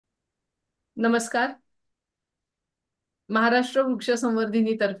नमस्कार. महाराष्ट्र वृक्ष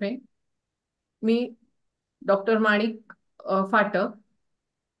संवर्धिनीतर्फे मी डॉक्टर माणिक फाटक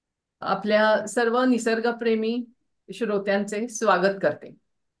आपल्या सर्व निसर्गप्रेमी श्रोत्यांचे स्वागत करते.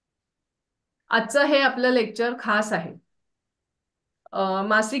 आजचं हे आपलं लेक्चर खास आहे.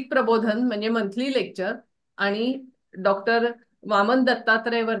 मासिक प्रबोधन म्हणजे मंथली लेक्चर आणि डॉक्टर वामन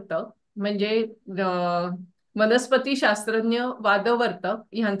दत्तात्रय वर्तक म्हणजे वनस्पती शास्त्रज्ञ वादवर्तक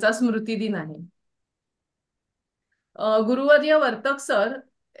यांचा स्मृती दिन आहे. गुरुवर्य वर्तक सर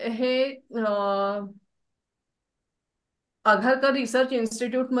हे आघारकर रिसर्च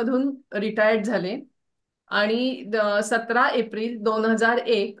इन्स्टिट्यूट मधून रिटायर्ड झाले आणि 17 एप्रिल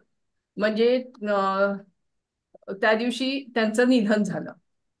 2001 म्हणजे त्या दिवशी त्यांचं निधन झालं.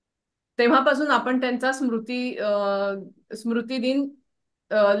 तेव्हापासून आपण त्यांचा स्मृती दिन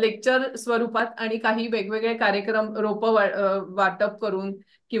लेक्चर स्वरूपात आणि काही वेगवेगळे कार्यक्रम वाटप करून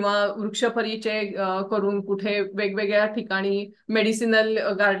किंवा वृक्ष परिचय करून कुठे वेगवेगळ्या ठिकाणी मेडिसिनल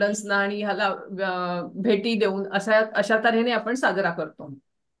गार्डन्सना आणि ह्याला भेटी देऊन अशा तऱ्हेने आपण साजरा करतो.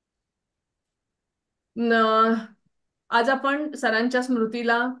 आज आपण सरांच्या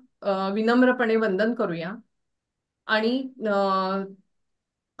स्मृतीला विनम्रपणे वंदन करूया आणि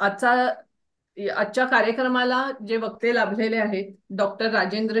आजच्या कार्यक्रमाला जे वक्ते लाभलेले आहेत डॉक्टर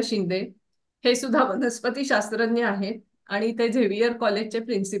राजेंद्र शिंदे हे सुद्धा वनस्पती शास्त्रज्ञ आहेत आणि ते झेवियर कॉलेजचे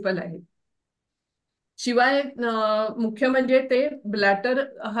प्रिन्सिपल आहेत. शिवाय मुख्य म्हणजे ते ब्लॅटर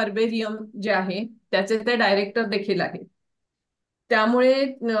हर्बेरियम जे आहे त्याचे ते डायरेक्टर देखील आहेत. त्यामुळे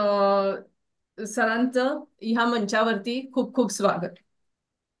सरांचं ह्या मंचावरती खूप खूप स्वागत.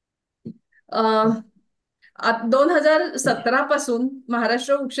 2017 पासून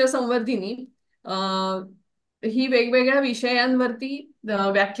महाराष्ट्र वृक्ष संवर्धिनी ही वेगवेगळ्या विषयांवरती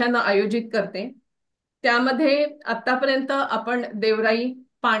व्याख्यानं आयोजित करते. त्यामध्ये आतापर्यंत आपण देवराई,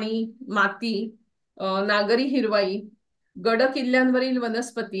 पाणी, माती, नागरी हिरवाई, गड किल्ल्यांवरील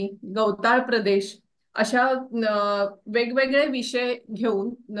वनस्पती, गवताळ प्रदेश अशा वेगवेगळे विषय घेऊन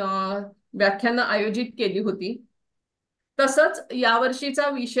व्याख्यानं आयोजित केली होती. तसंच यावर्षीचा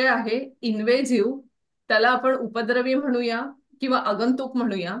विषय आहे इन्व्हेझिव्ह. त्याला आपण उपद्रवी म्हणूया किंवा आगंतुक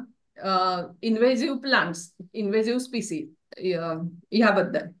म्हणूया. इन्व्हेझिव्ह प्लांट्स, इन्व्हेझिव्ह स्पीसीज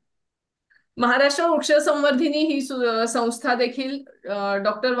ह्याबद्दल. महाराष्ट्र वृक्ष संवर्धिनी ही संस्था देखील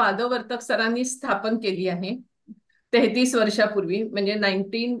डॉक्टर वादवर्तक सरांनी स्थापन केली आहे 33 वर्षापूर्वी म्हणजे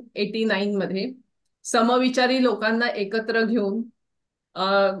 1989 मध्ये. समविचारी लोकांना एकत्र घेऊन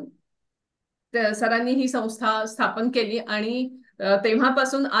सरांनी ही संस्था स्थापन केली आणि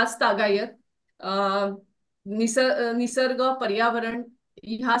तेव्हापासून आज तागायत निसर्ग, पर्यावरण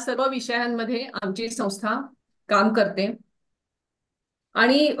ह्या सर्व विषयांमध्ये आमची संस्था काम करते.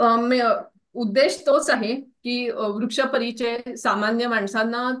 आणि उद्देश तोच आहे की वृक्ष परिचय सामान्य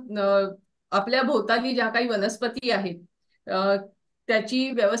माणसांना आपल्या भोवताली ज्या काही वनस्पती आहेत त्याची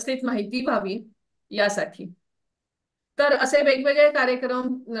व्यवस्थित माहिती व्हावी यासाठी. तर असे वेगवेगळे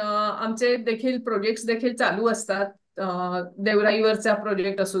कार्यक्रम आमचे देखील प्रोजेक्ट्स देखील चालू असतात. देवराईवरचा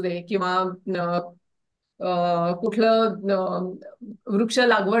प्रोजेक्ट असू दे किंवा कुठलं वृक्ष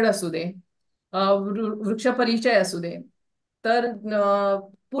लागवड असू दे, वृक्ष परिचय असू दे. तर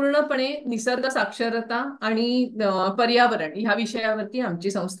पूर्णपणे निसर्ग साक्षरता आणि पर्यावरण ह्या विषयावरती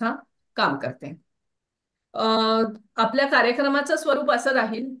आमची संस्था काम करते. आपल्या कार्यक्रमाचं स्वरूप असं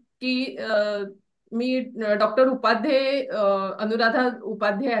राहील की मी डॉक्टर उपाध्ये अनुराधा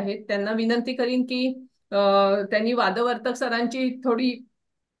उपाध्ये आहेत त्यांना विनंती करीन की त्यांनी वादवर्तक सरांची थोडी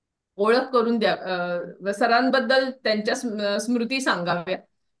ओळख करून द्या, सरांबद्दल त्यांच्या स्मृती सांगाव्या,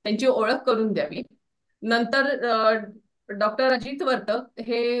 त्यांची ओळख करून द्यावी. नंतर डॉक्टर अजित वर्तक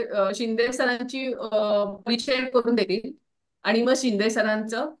हे शिंदे सरांची परिचय करून देतील आणि मग शिंदे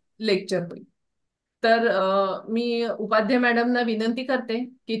सरांचं लेक्चर होईल. तर मी उपाध्ये मॅडमना विनंती करते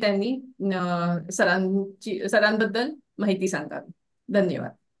की त्यांनी सरांबद्दल माहिती सांगावी.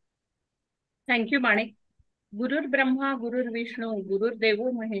 धन्यवाद. थँक्यू माणिक. गुरुर ब्रह्मा गुरुर विष्णू गुरुर्देवो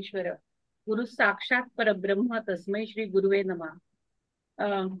महेश्वर गुरु साक्षात परब्रह्म तस्मै श्री गुरुवे नमः.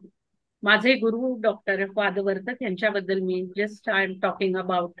 माझे गुरु डॉक्टर वादवर्तक यांच्याबद्दल मी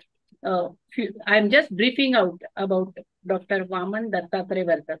I am just briefing out about doctor Vaman Dattatray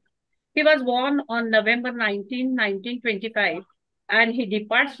Vartak. He was born on November 19, 1925 and he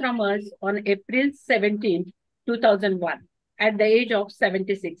departs from us on April 17, 2001 at the age of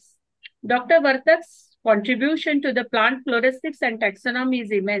 76. Dr. Vartak's contribution to the plant floristics and taxonomy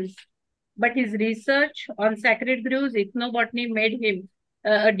is immense, but his research on sacred groves ethnobotany made him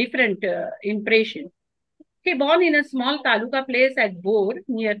a different impression. He born in a small taluka place at Bor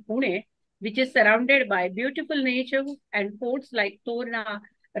near Pune, which is surrounded by beautiful nature and forts like Torna,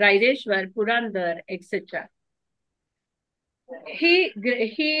 Raideshwar, Purandar, etc.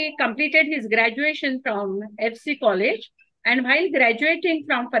 He completed his graduation from FC College, and while graduating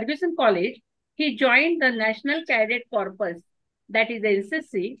from Ferguson College, he joined the National Cadet Corps, that is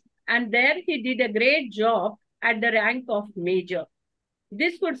NCC, and there he did a great job at the rank of major.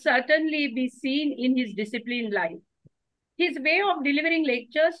 This could certainly be seen in his disciplined life. His way of delivering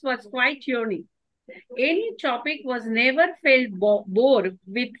lectures was quite unique. Any topic was never felt bored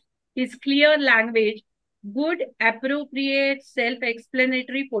with his clear language, good, appropriate,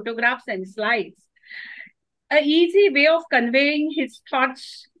 self-explanatory photographs and slides. An easy way of conveying his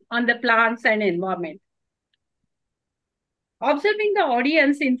thoughts on the plants and environment. Observing the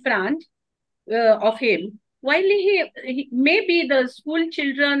audience in front of him, while he may be the school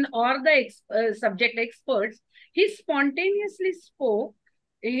children or the subject experts, he spontaneously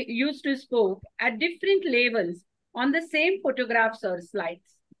used to spoke at different levels on the same photographs or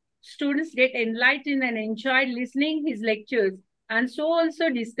slides. Students get enlightened and enjoyed listening his lectures, and so also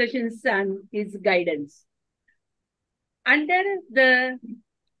discussions and his guidance. Under the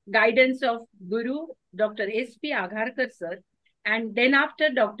guidance of Guru Dr. S.P. Agharkar sir, and then after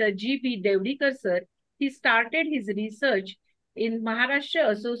Dr. G.P. Devdikar sir, he started his research in Maharashtra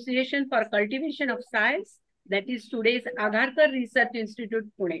Association for Cultivation of Science, that is today's Agharkar Research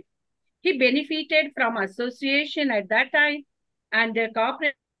Institute, Pune. He benefited from association at that time and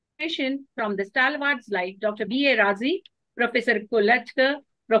cooperation from the stalwarts like Dr. B.A. Razi, Professor Kulatkar,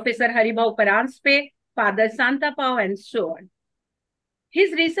 Professor Haribhau Paranspe, Father Santapao, and so on.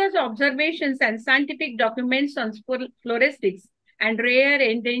 His research observations and scientific documents on floristics and rare,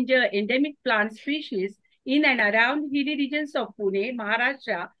 endangered, endemic plant species in and around hilly regions of Pune,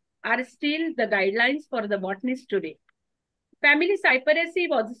 Maharashtra, are still the guidelines for the botanists today. Family cyperaceae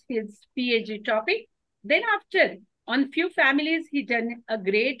was his PhD topic. Then after, on few families, he done a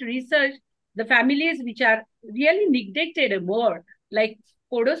great research. The families which are really neglected more, like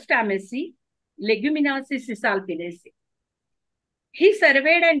Podostamaceae, Leguminosae, Cisalpinaceae. He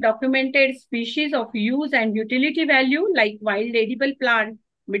surveyed and documented species of use and utility value like wild edible plant,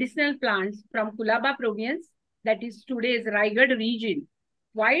 medicinal plants from Kulaba province, that is today's Raigad region,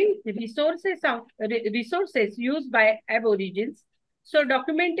 wild resources used by aborigines. So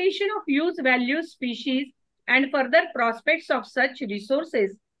documentation of use value species and further prospects of such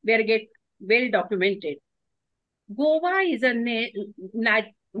resources were well documented. Goa is a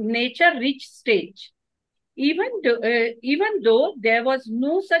nature-rich state. Even though there was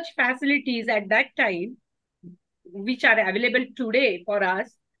no such facilities at that time, which are available today for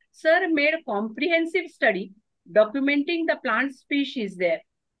us, Sir made a comprehensive study documenting the plant species there.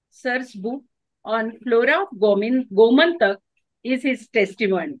 Sir's book on flora of Gomantak is his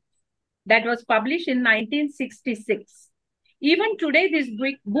testimony. That was published in 1966. Even today, this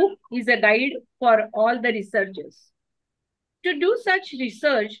book is a guide for all the researchers. To do such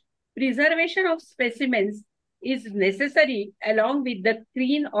research, preservation of specimens is necessary along with the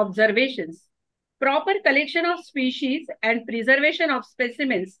clean observations. Proper collection of species and preservation of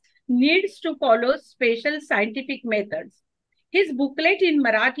specimens needs to follow special scientific methods. His booklet in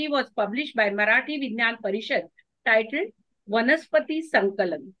Marathi was published by Marathi Vigyan Parishad titled Vanaspati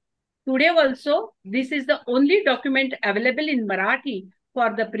Sankalan. Today also, this is the only document available in Marathi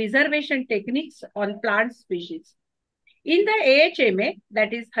for the preservation techniques on plant species. In the AHMA,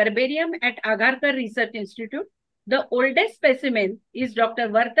 that is Herbarium at Agharkar Research Institute, the oldest specimen is Dr.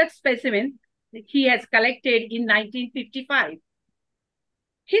 Vartak specimen he has collected in 1955.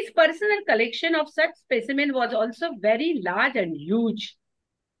 His personal collection of such specimen was also very large and huge.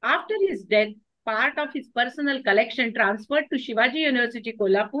 After his death, part of his personal collection transferred to Shivaji University,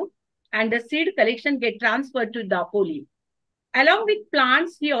 Kolhapur, and the seed collection get transferred to Dapoli. Along with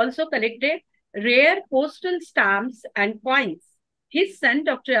plants, he also collected rare postal stamps and coins. His son,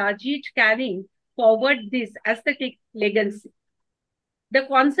 Dr. Ajit Kaving, forwarded this aesthetic legacy. The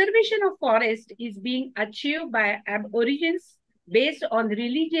conservation of forest is being achieved by aborigines based on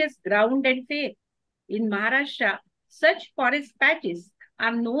religious ground and faith. In Maharashtra, such forest patches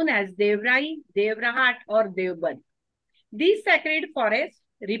are known as Devrai, Devrahat, or Devban. These sacred forests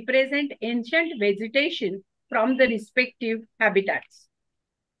represent ancient vegetation from the respective habitats.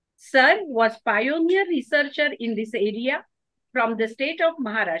 Sir was pioneer researcher in this area from the state of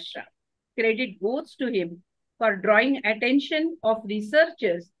Maharashtra. Credit goes to him for drawing attention of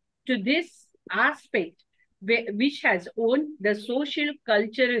researchers to this aspect, which has owned the social,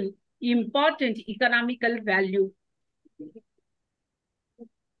 cultural, important economical value.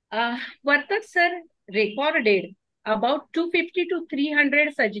 Vartak sir recorded about 250 to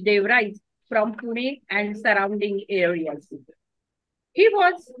 300 such devrais from Pune and surrounding areas. He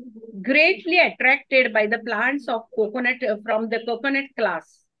was greatly attracted by the plants of coconut from the coconut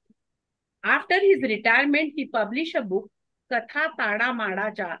class. After his retirement, he published a book, Katha Tada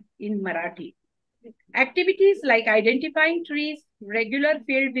Madacha, in Marathi. Activities like identifying trees, regular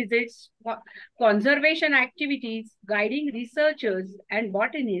field visits, conservation activities, guiding researchers and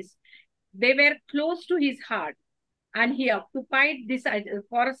botanists, they were close to his heart, and he occupied this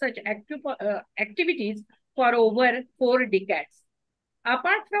for such activities for over 4 decades.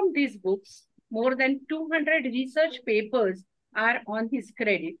 Apart from these books, more than 200 research papers are on his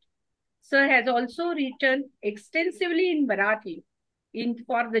credit. Sir has also written extensively in Marathi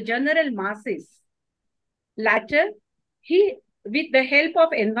for the general masses. Later, with the help of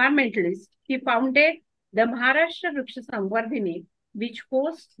environmentalists, he founded the Maharashtra Vriksha Samvardhini, which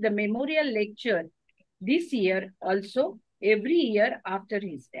hosts the memorial lecture this year also every year after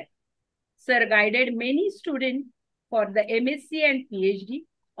his death. Sir guided many students for the MSc and PhD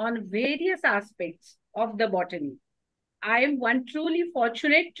on various aspects of the botany. I am one truly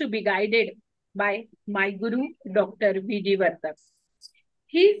fortunate to be guided by my guru, Dr. V.D. Vartak.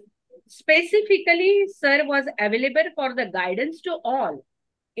 He specifically, sir, was available for the guidance to all.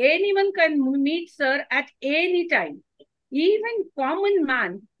 Anyone can meet sir at any time. Even common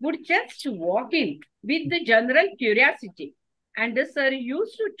man would just walk in with the general curiosity. And the sir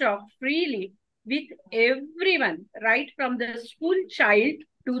used to talk freely with everyone, right from the school child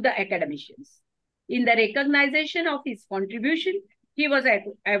to the academicians. In the recognition of his contribution, he was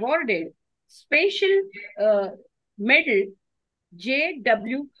awarded special medal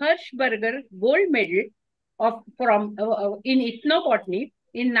J.W. Hirschberger Gold Medal in ethnobotany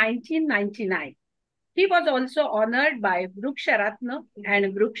in 1999. He was also honored by Vriksharatna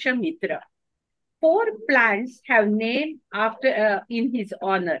and Vriksha Mitra. 4 plants have named after in his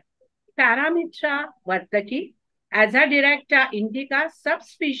honor: Paramitra vartaki, Azadiracta indica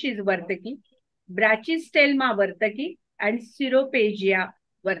subspecies vartaki, Brachystelma vartaki, and Ceropegia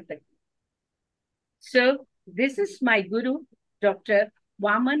vartaki. So, this is my guru, Dr.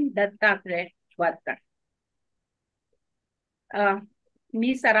 Vaman Dattatreya Vartak.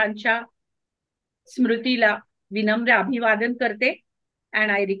 मी सरांच्या स्मृतीला विनम्र अभिवादन करते,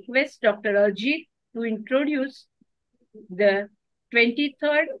 and I request Dr. Ajit to introduce the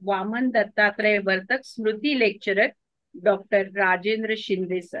 23rd Vaman Dattatreya Vartak Smriti lecturer, Dr. Rajendra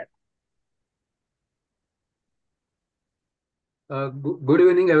Shinde, sir. Good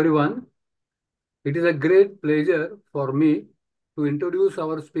evening, everyone. It is a great pleasure for me to introduce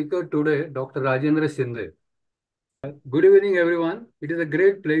our speaker today, Dr. Rajendra Shinde. Good evening, everyone. It is a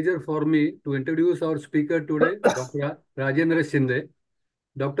great pleasure for me to introduce our speaker today, Dr. Rajendra Shinde.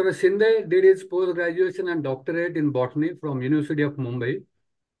 Dr. Shinde did his post-graduation and doctorate in botany from University of Mumbai.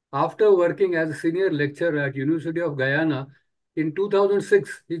 After working as a senior lecturer at University of Guyana, in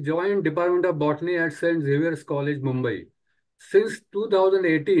 2006, he joined Department of Botany at St.Xavier College, Mumbai. Since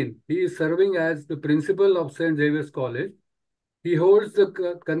 2018, he is serving as the principal of St.Xavier College. He holds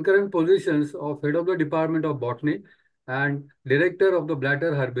the concurrent positions of Head of the Department of Botany and Director of the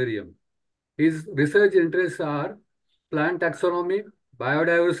Blatter Herbarium. His research interests are plant taxonomy,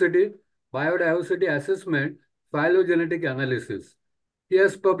 biodiversity, biodiversity assessment, phylogenetic analysis. He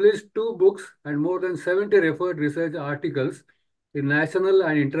has published 2 books and more than 70 referred research articles in national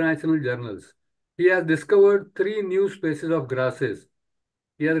and international journals. He has discovered 3 new species of grasses.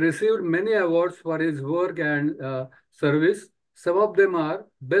 He has received many awards for his work and service. Some of them are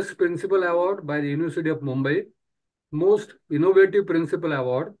Best Principal Award by the University of Mumbai, Most Innovative Principal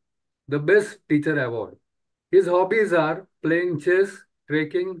Award, the Best Teacher Award. His hobbies are playing chess,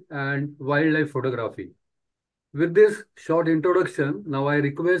 trekking, and wildlife photography. With this short introduction, now I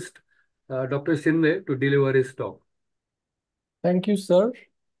request Dr. Shinde to deliver his talk. Thank you, sir.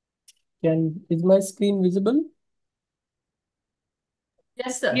 Is my screen visible?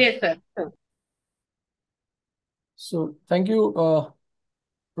 Yes, sir. Yes, sir. So thank you,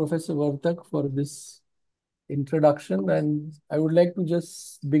 Professor Vartak, for this introduction. And I would like to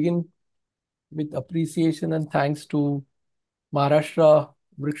just begin with appreciation and thanks to Maharashtra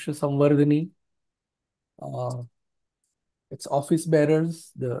Vriksha Samvardhini, its office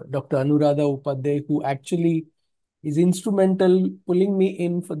bearers, the Dr. Anuradha Upadhyay, who actually is instrumental pulling me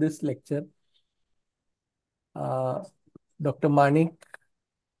in for this lecture. Dr. Manik,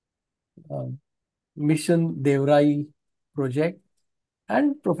 Mission Devrai project,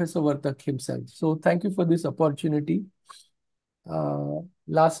 and Professor Vartak himself. So thank you for this opportunity.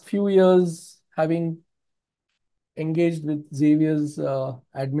 Last few years, having engaged with Xavier's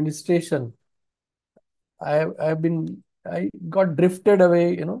administration, I got drifted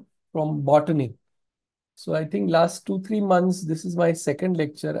away, from botany. So I think last 2-3 months, this is my second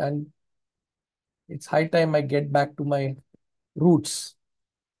lecture, and it's high time I get back to my roots.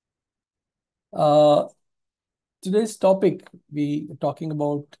 Today's topic, we are talking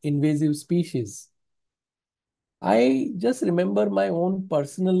about invasive species. I just remember my own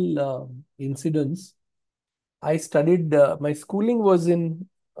personal incidents. I studied, my schooling was in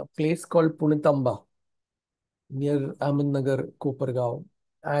a place called Punitamba, near Ahmednagar, Kopargaon.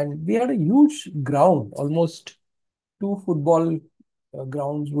 And we had a huge ground, almost 2 football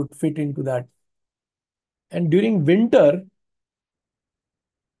grounds would fit into that. And during winter,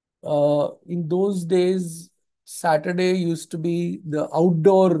 in those days, Saturday used to be the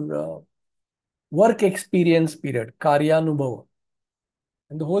outdoor work experience period, Karyanubhava.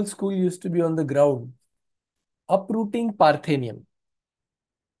 And the whole school used to be on the ground, uprooting Parthenium,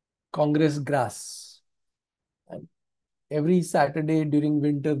 Congress grass. And every Saturday during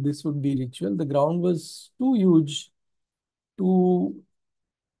winter, this would be ritual. The ground was too huge to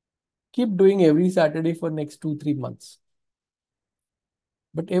keep doing every Saturday for next 2-3 months.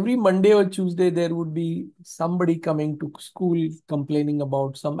 But every Monday or Tuesday, there would be somebody coming to school complaining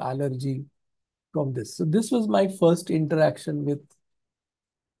about some allergy from this. So this was my first interaction with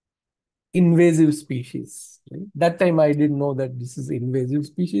invasive species. Right? That time I didn't know that this is invasive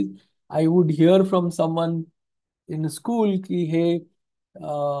species. I would hear from someone in school ki hey,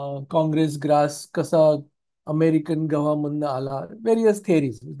 Congress grass kasa American government ala, various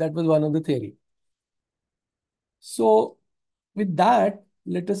theories. That was one of the theory. So with that,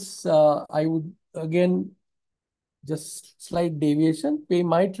 let us, I would again, just slight deviation, pay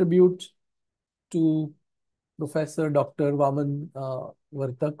my tribute to Professor Dr. Vartak,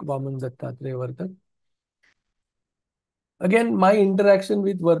 Vaman Dattatreya Vartak. Again, my interaction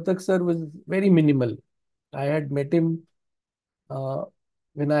with Vartak sir was very minimal. I had met him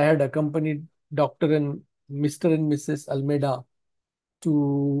when I had accompanied Dr. and Mr. and Mrs. Almeida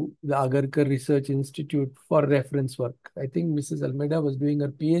to the Agarkar Research Institute for reference work. I think Mrs. Almeida was doing her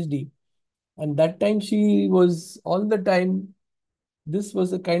PhD. And that time she was all the time, this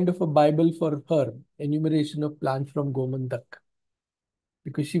was a kind of a Bible for her, enumeration of plants from Gomandak.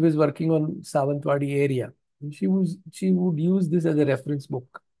 Because she was working on Savantwadi area. And she would use this as a reference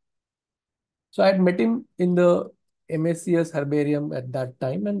book. So I had met him in the MSCS Herbarium at that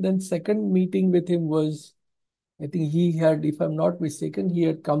time. And then second meeting with him was, I think he had, if I'm not mistaken, he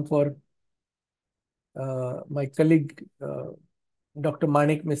had come for my colleague, Dr.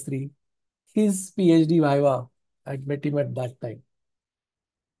 Manik Mistry, his PhD Viva. I'd met him at that time.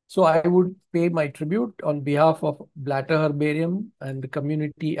 So I would pay my tribute on behalf of Blatter Herbarium and the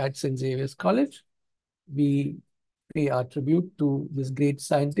community at St.Xavier's College. We pay our tribute to this great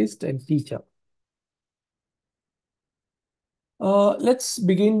scientist and teacher. Let's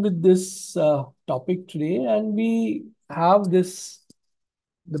begin with this topic today. And we have this,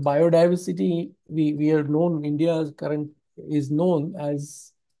 the biodiversity, we are known, India's current is known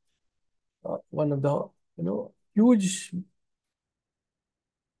as one of the, huge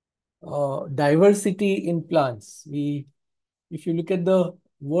diversity in plants. If you look at the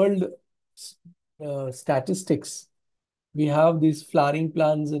world statistics, we have these flowering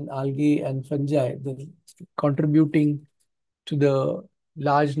plants and algae and fungi that contributing to the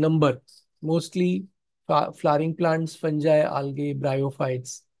large number, mostly flowering plants, fungi, algae,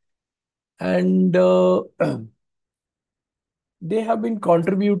 bryophytes. And they have been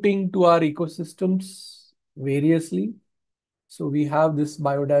contributing to our ecosystems variously. So we have this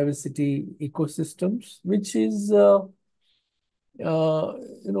biodiversity ecosystems, which is,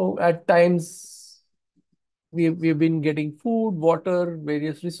 at times we've been getting food, water,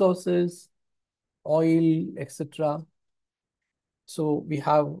 various resources, oil, etc. So we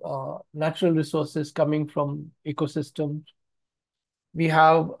have natural resources coming from ecosystems. We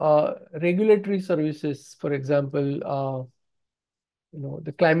have regulatory services, for example,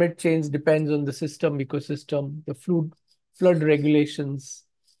 the climate change depends on the system, ecosystem, the flood regulations,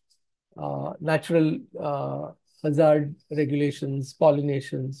 natural hazard regulations,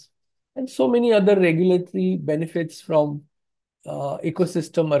 pollinations, and so many other regulatory benefits from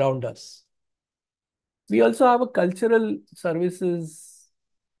ecosystem around us. We also have a cultural services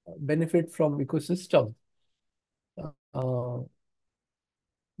benefit from ecosystem. When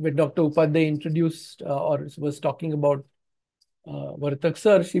Dr. Upadhyay introduced or was talking about Vartak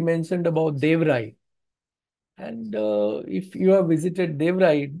sir, she mentioned about Devrai. And if you have visited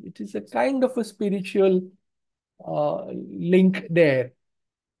Devrai, it is a kind of a spiritual link there.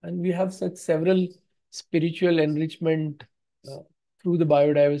 And we have such several spiritual enrichment through the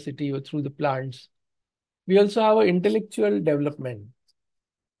biodiversity or through the plants. We also have an intellectual development.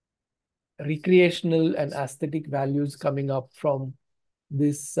 recreational and aesthetic values coming up from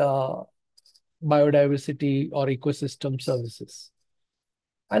this biodiversity or ecosystem services.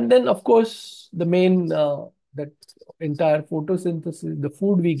 And then, of course, the main, that entire photosynthesis, the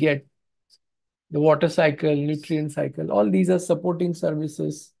food we get, the water cycle, nutrient cycle, all these are supporting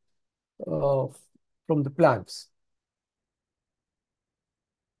services from the plants.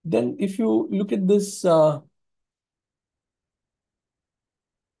 Then if you look at this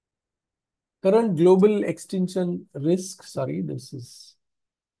current global extinction risk,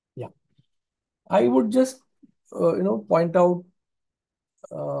 I would just, point out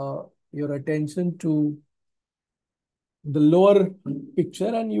your attention to the lower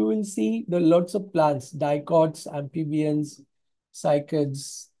picture, and you will see the lots of plants, dicots, amphibians,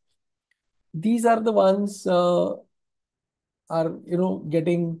 cycads. These are the ones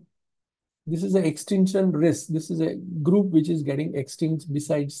getting, this is an extinction risk. This is a group which is getting extinct.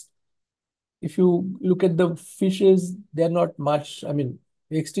 Besides, if you look at the fishes, they're not much, the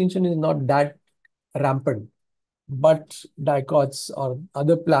extinction is not that rampant, but dicots or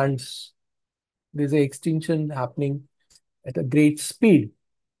other plants, there's an extinction happening at a great speed.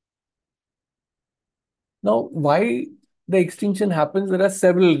 Now, why the extinction happens, there are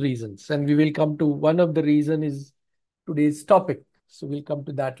several reasons, and we will come to one of the reason is today's topic. So we'll come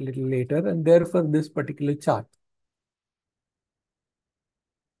to that a little later, and therefore this particular chart.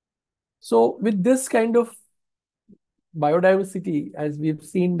 So with this kind of biodiversity, as we've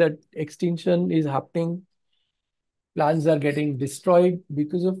seen that extinction is happening, plants are getting destroyed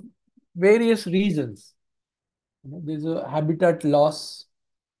because of various reasons. There's a habitat loss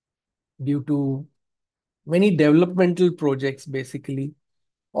due to many developmental projects, basically,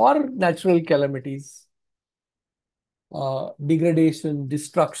 or natural calamities, degradation,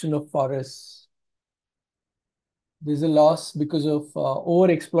 destruction of forests. There's a loss because of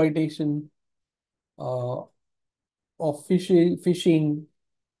overexploitation of fishing,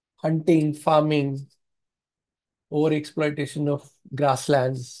 hunting, farming, overexploitation of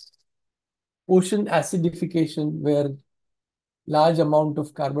grasslands, ocean acidification, where large amount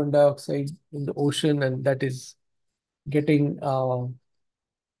of carbon dioxide in the ocean, and that is getting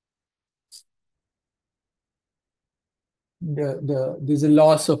there's a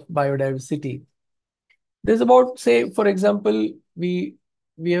loss of biodiversity. There's about, say, for example, we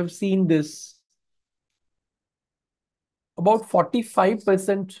have seen this about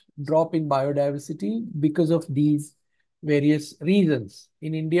 45% drop in biodiversity because of these various reasons.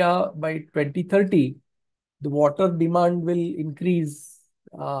 In India, by 2030, the water demand will increase,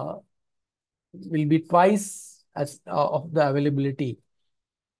 will be twice as of the availability.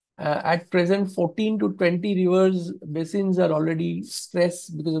 At present, 14 to 20 rivers basins are already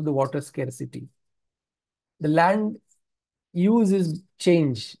stressed because of the water scarcity. The land use is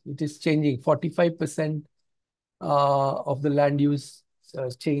change. It is changing. 45% of the land use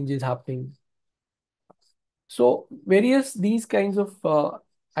change is happening. So various these kinds of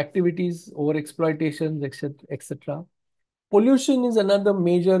activities, over exploitations, etc. Pollution is another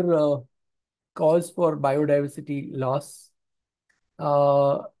major cause for biodiversity loss.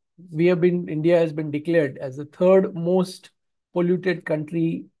 India has been declared as the third most polluted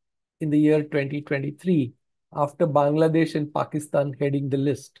country in the year 2023, after Bangladesh and Pakistan heading the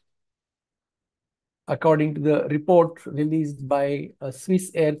list, according to the report released by a Swiss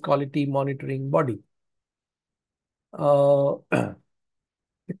air quality monitoring body. The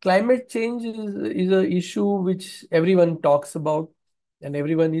climate change is an issue which everyone talks about and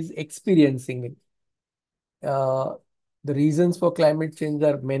everyone is experiencing it. The reasons for climate change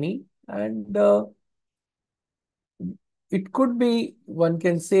are many, and it could be, one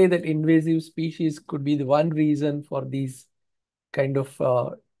can say that invasive species could be the one reason for these kind of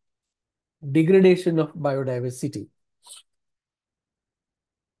degradation of biodiversity.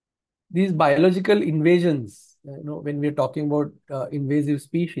 These biological invasions, when we're talking about invasive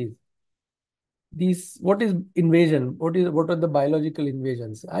species, what is invasion? What are the biological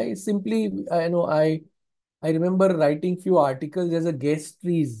invasions? I remember writing few articles as a guest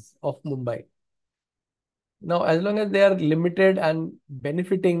trees of Mumbai. Now, as long as they are limited and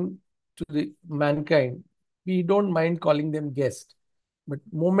benefiting to the mankind, we don't mind calling them guest. But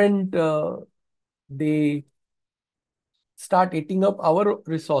moment they start eating up our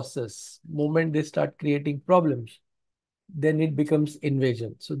resources, moment they start creating problems, then it becomes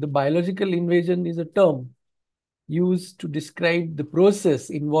invasion. So the biological invasion is a term used to describe the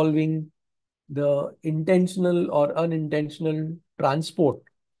process involving the intentional or unintentional transport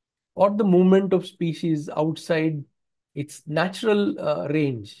or the movement of species outside its natural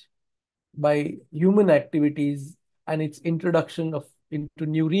range by human activities and its introduction into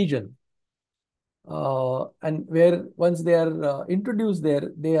new region. and where once they are introduced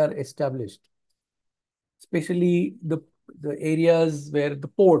there, they are established. Especially the areas where the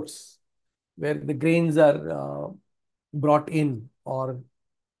ports, where the grains are brought in, or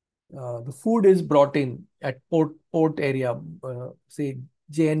the food is brought in at port area, say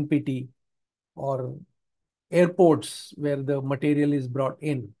JNPT, or airports where the material is brought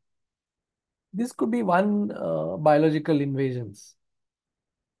in. This could be one biological invasions.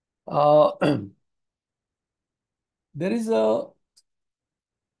 There is a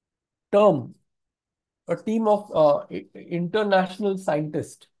term, a team of international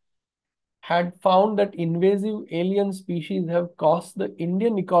scientists had found that invasive alien species have cost the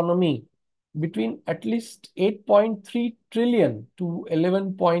Indian economy between at least 8.3 trillion to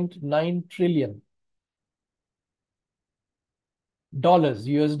 11.9 trillion dollars,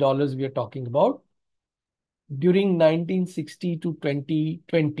 US dollars we are talking about, during 1960 to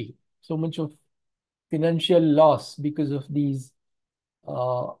 2020. So much of financial loss because of these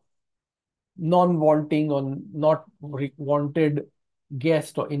non-wanting or not wanted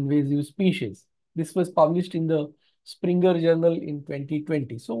guest or invasive species. This was published in the Springer Journal in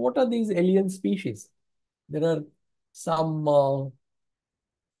 2020. So what are these alien species? There are some...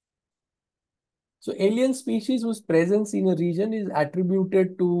 so alien species whose presence in a region is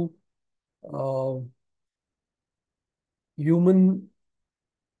attributed to human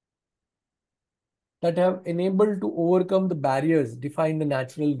that have enabled to overcome the barriers, define the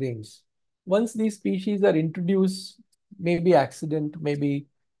natural range. Once these species are introduced, maybe accident, maybe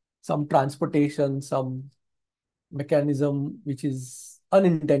some transportation, some mechanism which is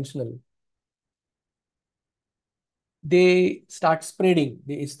unintentional, they start spreading,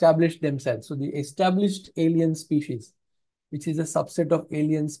 they establish themselves. So the established alien species, which is a subset of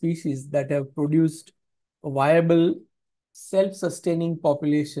alien species that have produced a viable, self-sustaining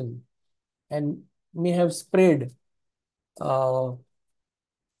population and may have spread at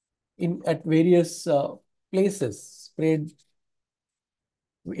various places, spread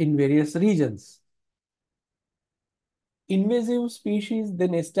in various regions. Invasive species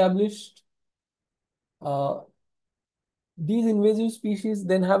then established, these invasive species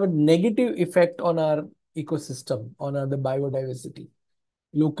then have a negative effect on our ecosystem, on the biodiversity,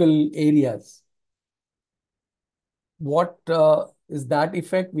 local areas. What is that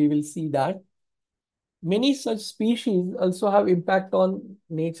effect? We will see that. Many such species also have impact on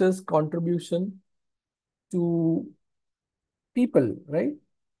nature's contribution to people, right?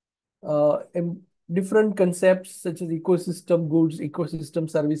 And different concepts such as ecosystem goods, ecosystem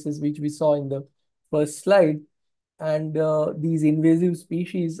services, which we saw in the first slide. And these invasive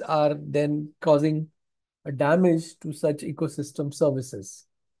species are then causing a damage to such ecosystem services.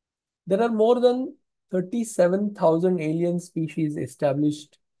 There are more than 37,000 alien species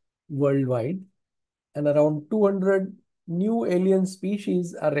established worldwide, and around 200 new alien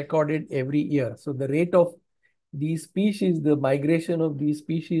species are recorded every year. So the rate of these species, the migration of these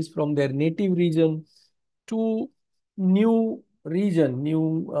species from their native region to new region,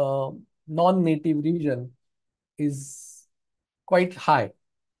 new non-native region, is quite high.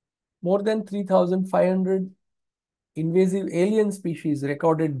 More than 3,500 invasive alien species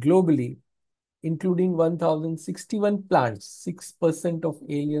recorded globally, including 1,061 plants, 6% of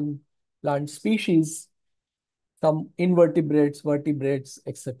alien plant species, some invertebrates, vertebrates,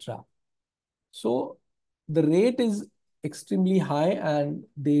 etc. So the rate is extremely high and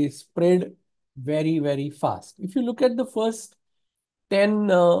they spread very, very fast. If you look at the first 10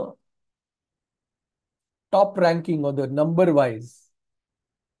 top ranking, or the number wise,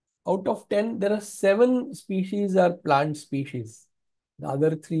 out of 10, there are 7 species are plant species. The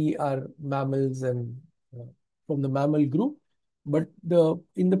other 3 are mammals and from the mammal group. But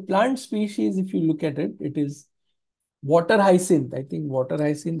in the plant species, if you look at it, it is water hyacinth. I think water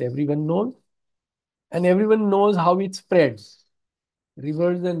hyacinth everyone knows. And everyone knows how it spreads.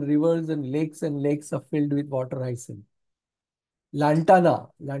 Rivers and lakes are filled with water hyacinth. Lantana.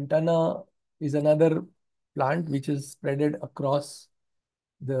 Lantana is another plant which is spreaded across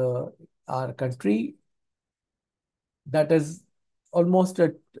our country. That is almost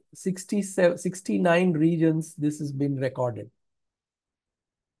at 69 regions this has been recorded.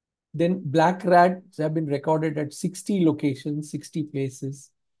 Then black rats have been recorded at 60 locations, 60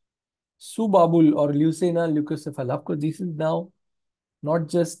 places. Subabul or Lucena leucocephala. Of course, this is now not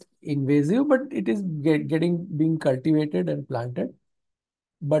just invasive, but it is being cultivated and planted.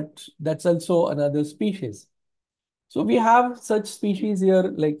 But that's also another species. So we have such species here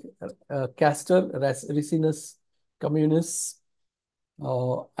like Castor, Ricinus communis,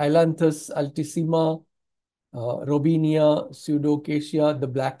 Ailanthus altissima, Robinia, Pseudoacacia, the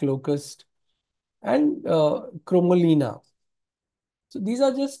black locust, and Chromolina. So these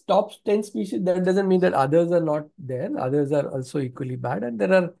are just top 10 species. That doesn't mean that others are not there. Others are also equally bad. And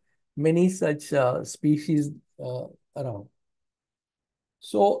there are many such species around.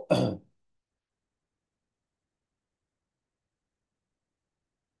 So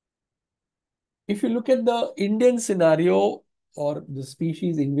if you look at the Indian scenario or the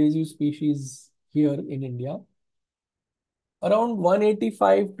species, invasive species here in India, around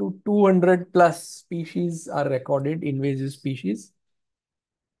 185 to 200 plus species are recorded, invasive species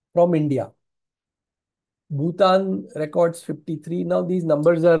from India. Bhutan records 53. Now these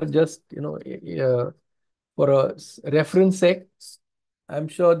numbers are just, for a reference sake. I'm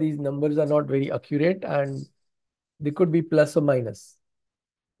sure these numbers are not very accurate and they could be plus or minus.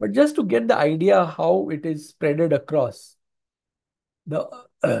 But just to get the idea how it is spreaded across, the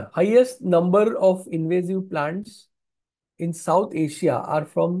highest number of invasive plants in South Asia are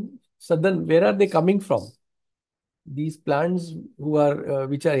from southern. Where are they coming from? These plants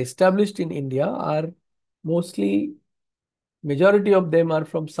which are established in India are mostly, majority of them are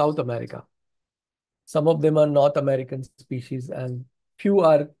from South America. Some of them are North American species and few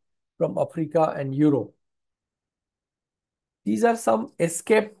are from Africa and Europe. These are some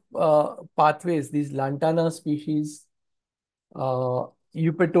escape pathways, these lantana species,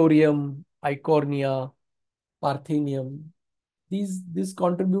 Eupatorium, Eichhornia, Parthenium. These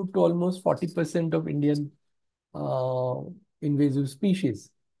contribute to almost 40% of Indian invasive species.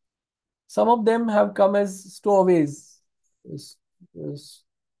 Some of them have come as stowaways,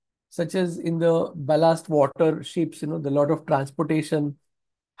 such as in the ballast water ships. The lot of transportation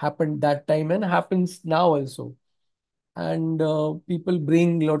happened that time and happens now also. And people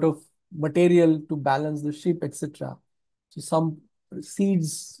bring a lot of material to balance the ship, etc. So some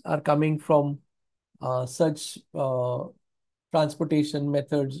seeds are coming from such transportation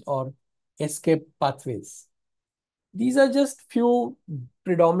methods or escape pathways. These are just few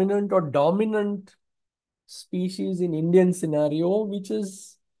predominant or dominant species in Indian scenario, which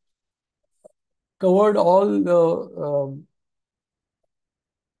has covered all the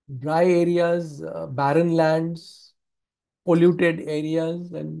dry areas, barren lands, polluted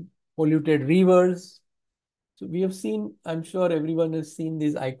areas and polluted rivers. So we have seen, I'm sure everyone has seen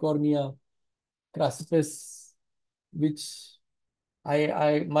this Eichhornia crassipes, which my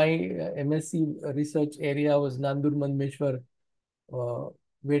MSc research area was Nandur Mandmeshwar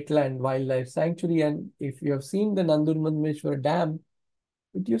Wetland Wildlife Sanctuary. And if you have seen the Nandur Mandmeshwar Dam,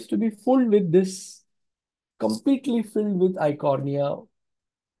 it used to be full with this, completely filled with Eichhornia.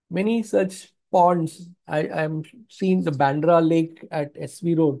 Many such ponds. I am seen the Bandra Lake at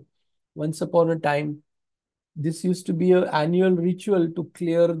SV Road. Once upon a time, this used to be an annual ritual to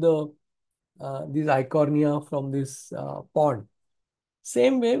clear these Eichhornia from this pond.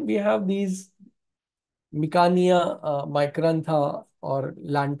 Same way, we have these Micania micrantha or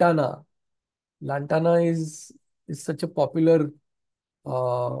lantana. Lantana is such a popular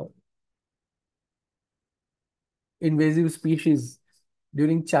invasive species.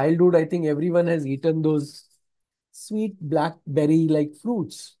 During childhood, I think everyone has eaten those sweet blackberry-like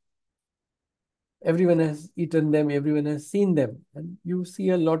fruits. Everyone has eaten them, everyone has seen them, and you see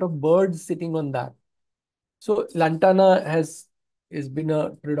a lot of birds sitting on that. So lantana has been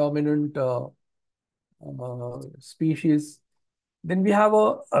a predominant species. Then we have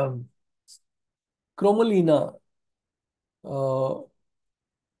a Chromolina,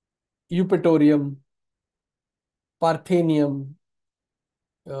 Eupatorium, Parthenium,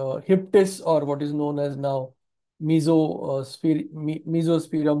 Hyptis, or what is known as now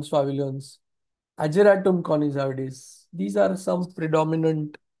Mesosphaerum suaveolens, Ageratum conizardis. These are some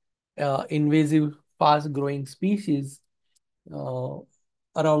predominant invasive, fast-growing species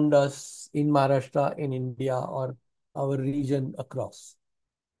around us in Maharashtra, in India, or our region across.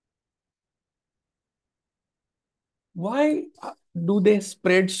 Why do they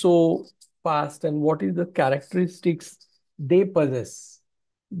spread so fast, and what is the characteristics they possess?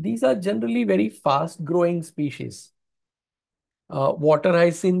 These are generally very fast-growing species. Water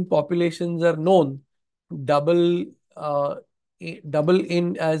hyacinth populations are known to double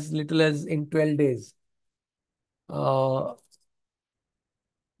in as little as in 12 days.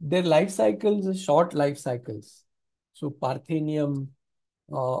 Their life cycles are short life cycles. So Parthenium,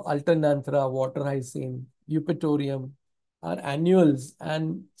 Alternanthera, water hyacinth, Eupatorium are annuals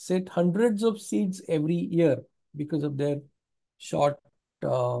and set hundreds of seeds every year because of their short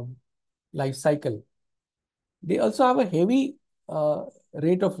life cycle. They also have a heavy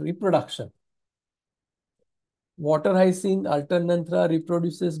rate of reproduction. Water hyacinth, Alternanthera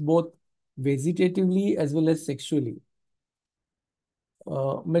reproduces both vegetatively as well as sexually.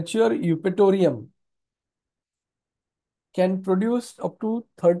 Mature Eupatorium can produce up to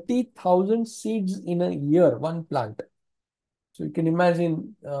 30,000 seeds in a year, one plant. So you can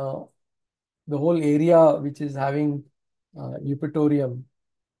imagine the whole area which is having Eupatorium,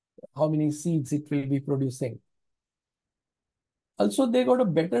 how many seeds it will be producing. Also, they got a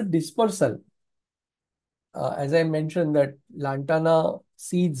better dispersal. As I mentioned that lantana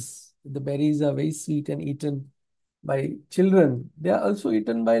seeds, the berries are very sweet and eaten by children. They are also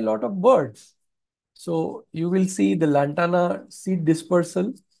eaten by a lot of birds. So you will see the lantana seed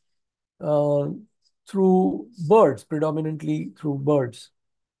dispersal through birds, predominantly through birds.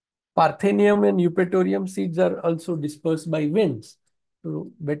 Parthenium and Eupatorium seeds are also dispersed by winds.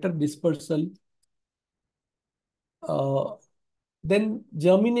 So better dispersal. Then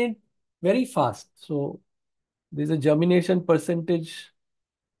germinate very fast. So there's a germination percentage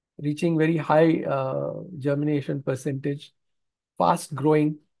reaching very high germination percentage, fast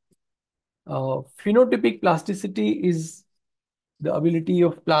growing. Phenotypic plasticity is the ability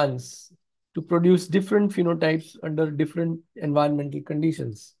of plants to produce different phenotypes under different environmental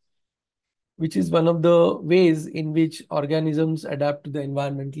conditions, which is one of the ways in which organisms adapt to the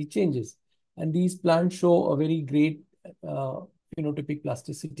environmental changes. And these plants show a very great phenotypic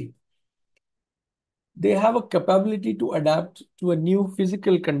plasticity. They have a capability to adapt to a new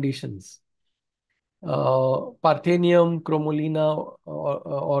physical conditions. Parthenium, Chromolina,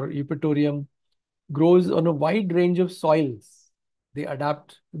 or Eupatorium grows on a wide range of soils. They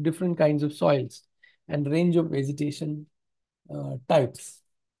adapt to different kinds of soils and range of vegetation types.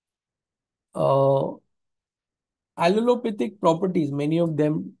 Allelopathic properties, many of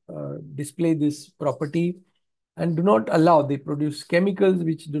them display this property and do not allow, they produce chemicals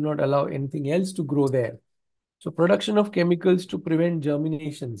which do not allow anything else to grow there. So production of chemicals to prevent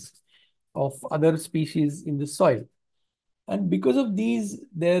germinations of other species in the soil. And because of these,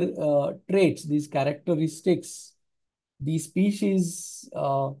 their traits, these characteristics, these species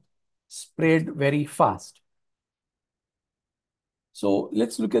spread very fast. So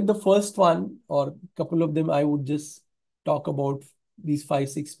let's look at the first one, or a couple of them. I would just talk about these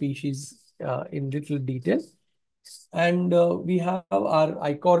 5-6 species in little detail. And we have our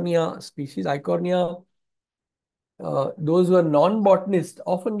Eichhornia species. Eichhornia, those who are non-botanists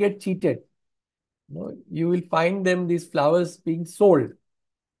often get cheated. You will find them, these flowers being sold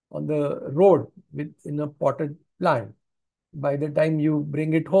on the road in a potted plant. By the time you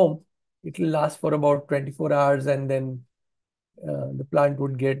bring it home, it will last for about 24 hours and then the plant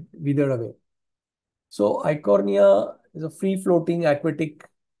would get withered away. So Eichhornia is a free-floating aquatic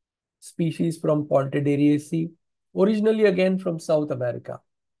species from Pontederiaceae, originally again from South America,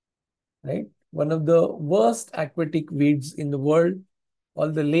 right? One of the worst aquatic weeds in the world. All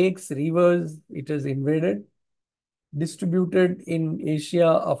the lakes, rivers, it has invaded, distributed in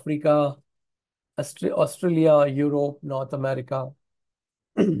Asia, Africa, Australia, Europe, North America.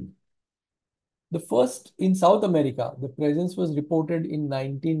 The first in South America, the presence was reported in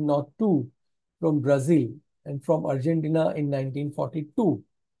 1902 from Brazil and from Argentina in 1942.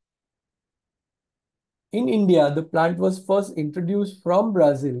 In India, the plant was first introduced from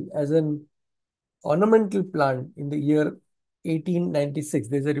Brazil as an ornamental plant in the year 1896.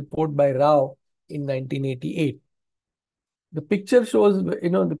 There's a report by Rao in 1988. The picture shows,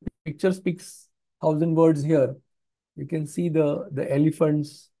 the picture speaks 1,000 words here. You can see the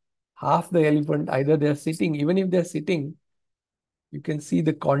elephants, half the elephant, either they're sitting, even if they're sitting, you can see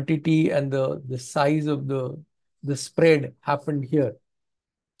the quantity and the size of the spread happened here.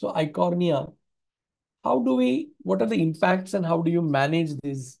 So Eichhornia, what are the impacts and how do you manage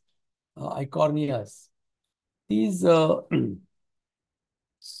these Eichhornias? These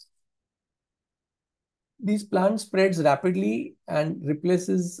these plants spreads rapidly and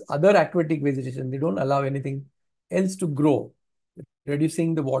replaces other aquatic vegetation. They don't allow anything else to grow,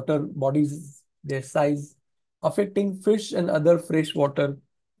 reducing the water bodies, their size, affecting fish and other freshwater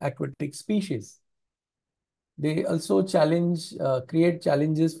aquatic species. They also create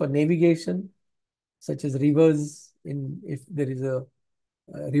challenges for navigation, such as rivers, if there is a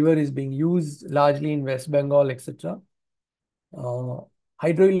river is being used largely in West Bengal, etc.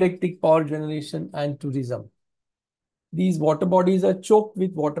 Hydroelectric power generation and tourism. These water bodies are choked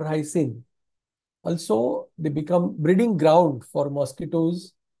with water hyacinth. Also, they become breeding ground for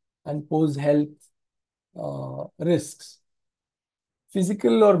mosquitoes and pose health risks.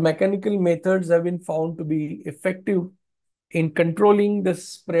 Physical or mechanical methods have been found to be effective in controlling the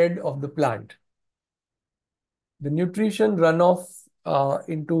spread of the plant. The nutrition runoff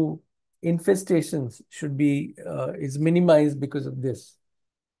into infestations is minimized because of this.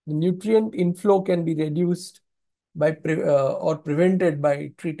 The nutrient inflow can be reduced or prevented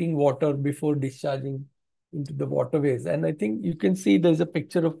by treating water before discharging into the waterways. And I think you can see there's a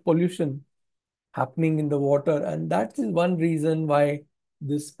picture of pollution happening in the water, and that is one reason why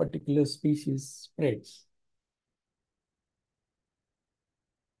this particular species spreads.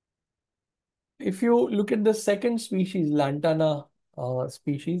 If you look at the second species, Lantana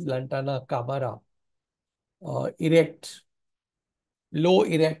species, Lantana camara, erect, low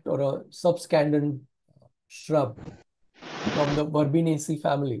erect or a subscandent shrub from the Verbinaceae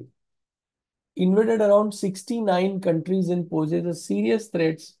family, invaded around 69 countries and poses a serious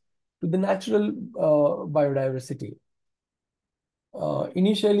threats to the natural biodiversity.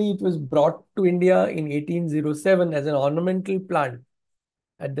 Initially, it was brought to India in 1807 as an ornamental plant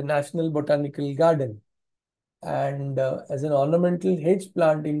at the National Botanical Garden and as an ornamental hedge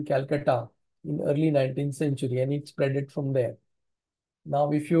plant in Calcutta in early 19th century, and it spread it from there.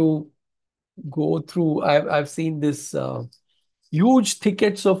 Now, if you go through, I've seen this huge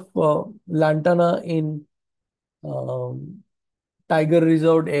thickets of lantana in tiger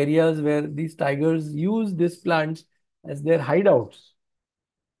reserved areas where these tigers use these plants as their hideouts.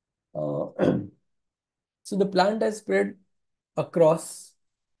 So the plant has spread across.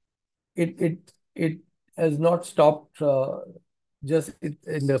 It has not stopped just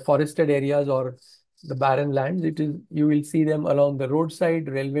in the forested areas or the barren lands. It is, you will see them along the roadside,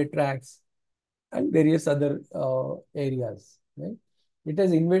 railway tracks, and various other areas. Right? It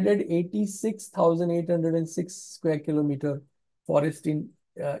has invaded 86,806 square kilometer forest in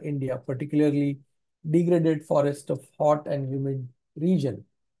India, particularly degraded forest of hot and humid region.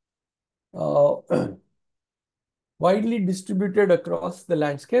 Widely distributed across the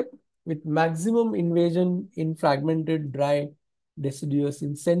landscape with maximum invasion in fragmented dry deciduous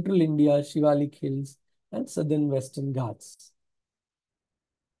in central India, Shivalik Hills, and southern Western Ghats.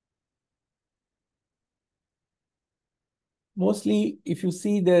 Mostly, if you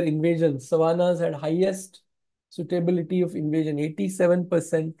see their invasion, savannas had highest suitability of invasion,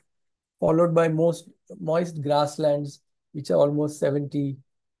 87%, followed by most moist grasslands, which are almost 72%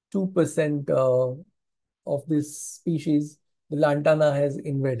 of this species, the lantana has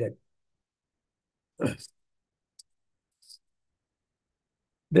invaded.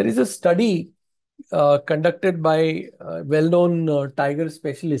 There is a study conducted by a well-known tiger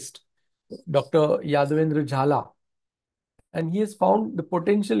specialist, Dr. Yadavendra Jhala, and he has found the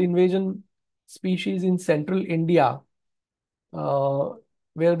potential invasion species in central India,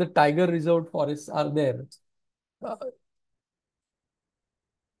 where the tiger reserved forests are there.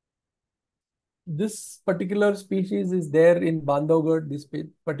 This particular species is there in Bandhavgarh, this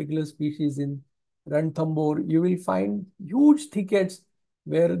particular species in Ranthambore. You will find huge thickets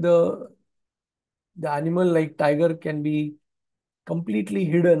where the animal like tiger can be completely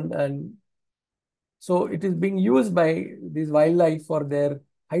hidden, and so it is being used by these wildlife for their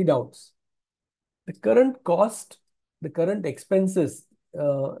hideouts. The current cost, the current expenses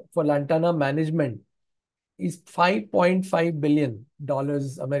for lantana management is $5.5 billion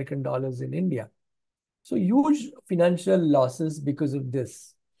American dollars in India. So huge financial losses because of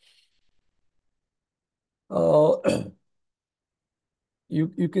this.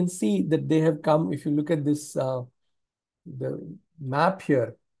 You can see that they have come, if you look at this, the map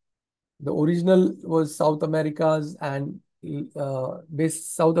here, the original was South America's and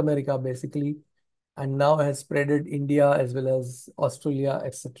South America basically, and now has spreaded India as well as Australia,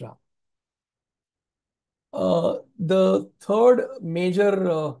 etc. The third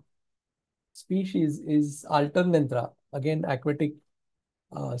major species is Alternanthera, again aquatic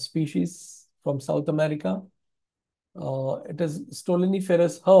species from South America. It is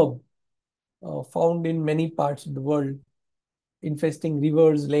stoloniferous herb found in many parts of the world, infesting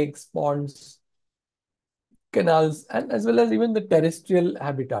rivers, lakes, ponds, canals, and as well as even the terrestrial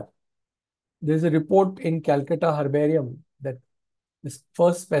habitat. There's a report in Calcutta Herbarium that this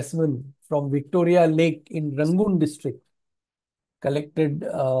first specimen from Victoria Lake in Rangoon district, collected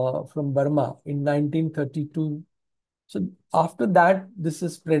from Burma in 1932. So after that, this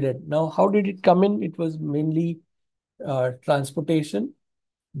is spreaded. Now, how did it come in? It was mainly transportation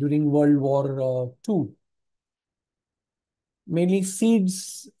during World War II. Mainly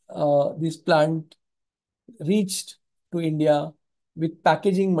seeds, this plant reached to India with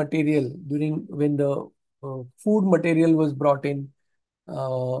packaging material during when the food material was brought in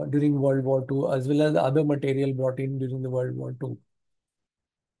during World War II, as well as other material brought in during the World War II.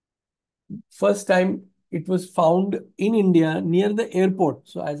 First time it was found in India near the airport.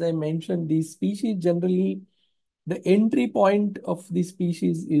 So as I mentioned, these species generally, the entry point of these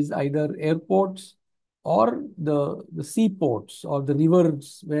species is either airports or the seaports or the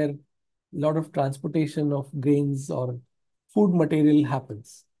rivers where a lot of transportation of grains or food material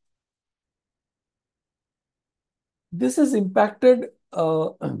happens. This has impacted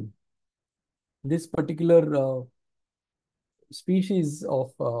this particular species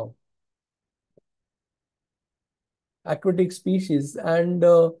of aquatic species, and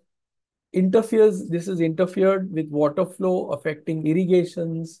this has interfered with water flow, affecting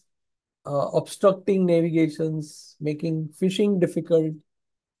irrigations, obstructing navigations, making fishing difficult.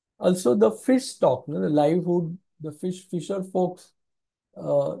 Also, the fish stock, the livelihood, the fisher folks,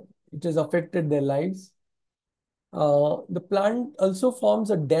 it has affected their lives. The plant also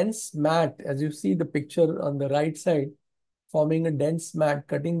forms a dense mat, as you see the picture on the right side, forming a dense mat,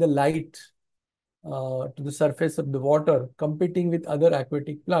 cutting the light to the surface of the water, competing with other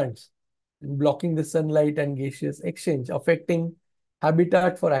aquatic plants, and blocking the sunlight and gaseous exchange, affecting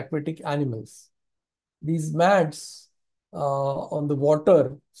habitat for aquatic animals. These mats on the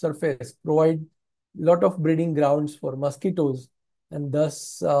water surface provide a lot of breeding grounds for mosquitoes, and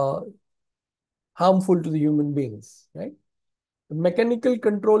thus harmful to the human beings, right? The mechanical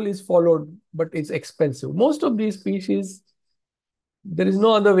control is followed, but it's expensive. Most of these species, there is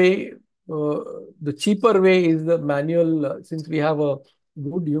no other way. The cheaper way is the manual, since we have a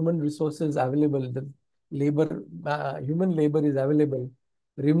good human resources available, the human labor is available.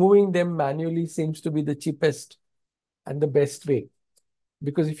 Removing them manually seems to be the cheapest and the best way.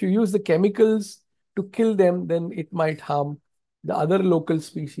 Because if you use the chemicals to kill them, then it might harm the other local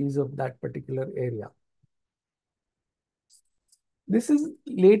species of that particular area. This is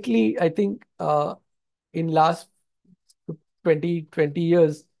lately, I think, in last 20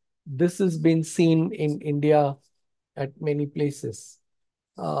 years, this has been seen in India at many places.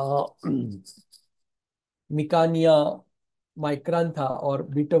 Micania micrantha, or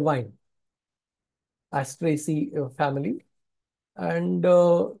bitter vine, Asteraceae family, and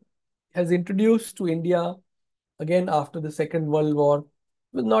has introduced to India again after the Second World War.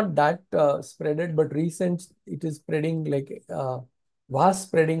 It was not that spreaded, but recent it is spreading, like vast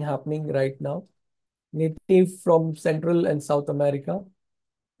spreading happening right now. Native from Central and South America,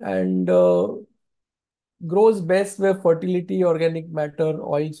 and grows best where fertility, organic matter,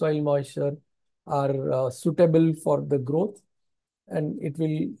 oil, soil moisture are suitable for the growth, and it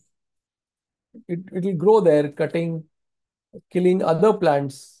will grow there, killing other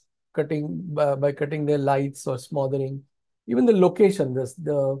plants, by cutting their lights or smothering. Even the location,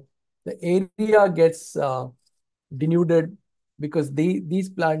 the area gets denuded because these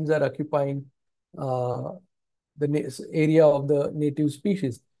plants are occupying the area of the native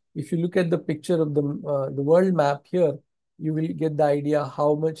species. If you look at the picture of the world map here, you will get the idea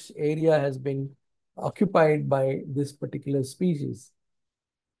how much area has been occupied by this particular species.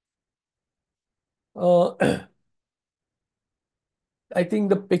 I think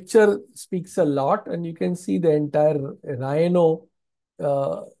the picture speaks a lot, and you can see the entire rhino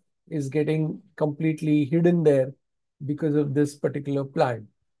is getting completely hidden there because of this particular plant.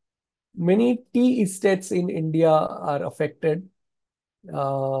 Many tea estates in India are affected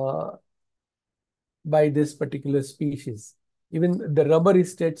by this particular species. Even the rubber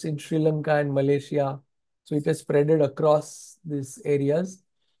estates in Sri Lanka and Malaysia, so it has spreaded across these areas.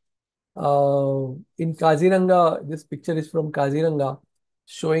 In Kaziranga, this picture is from Kaziranga,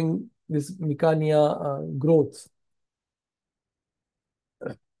 showing this Micania growth.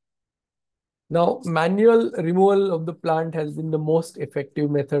 Now, manual removal of the plant has been the most effective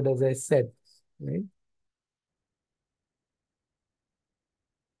method, as I said, right?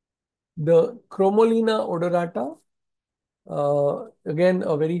 The Chromolina odorata, again,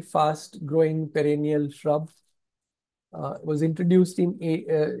 a very fast growing perennial shrub, was introduced in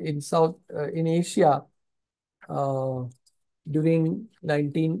Asia during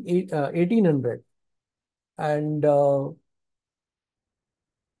 1800, and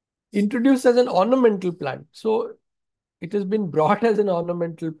introduced as an ornamental plant. So it has been brought as an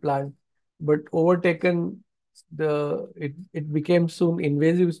ornamental plant, but overtaken it became soon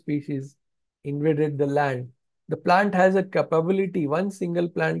invasive species, invaded the land. The plant has a capability, one single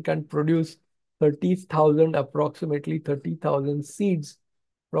plant can produce approximately 30,000 seeds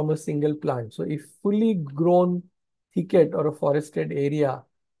from a single plant. So if fully grown thicket or a forested area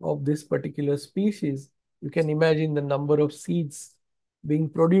of this particular species, you can imagine the number of seeds being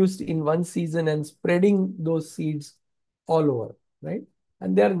produced in one season and spreading those seeds all over, right?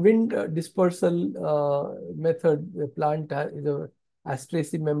 And their wind dispersal method, the plant, the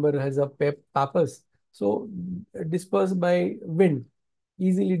Asteraceae member has a pappus. So dispersed by wind,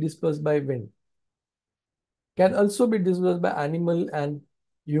 easily dispersed by wind. Can also be dispersed by animal and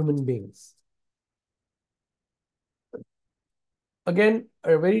human beings. Again,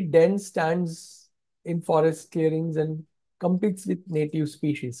 a very dense stands in forest clearings and competes with native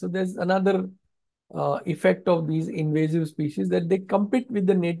species. So there's another effect of these invasive species, that they compete with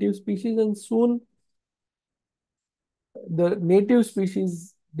the native species, and soon the native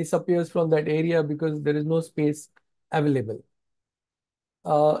species disappears from that area because there is no space available.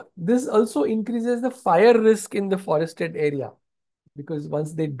 This also increases the fire risk in the forested area, because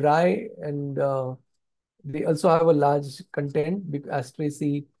once they dry, and they also have a large content,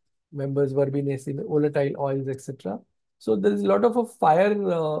 Asteraceae members, Verbenaceae, volatile oils, etc. So there is a lot of a fire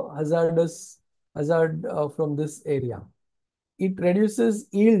hazard from this area. It reduces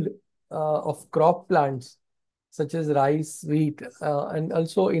yield of crop plants such as rice, wheat, and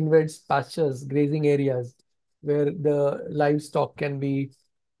also invades pastures, grazing areas where the livestock can be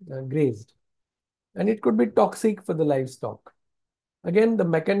grazed. And it could be toxic for the livestock. Again, the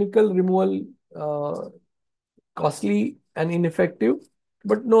mechanical removal, costly and ineffective,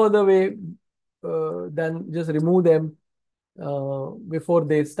 but no other way than just remove them before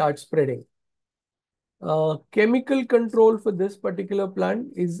they start spreading. Chemical control for this particular plant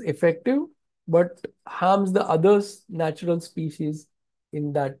is effective, but harms the other natural species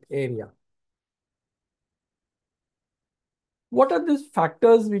in that area. What are these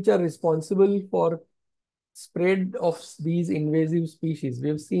factors which are responsible for spread of these invasive species? We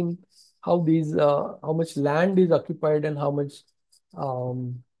have seen how these, how much land is occupied, and how much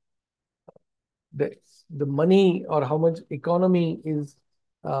um, the money, or how much economy is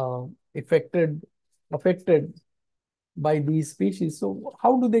uh, affected by these species. So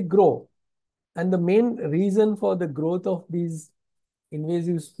how do they grow? And the main reason for the growth of these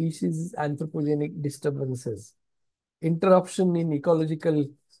invasive species is anthropogenic disturbances, interruption in ecological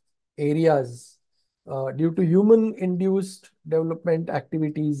areas due to human-induced development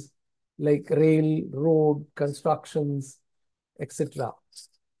activities like rail, road, constructions, etc.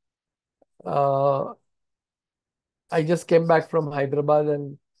 I just came back from Hyderabad,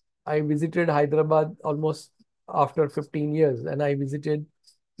 and I visited Hyderabad almost after 15 years, and I visited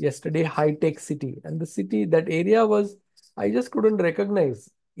yesterday high-tech city, and the city, that area was, I just couldn't recognize.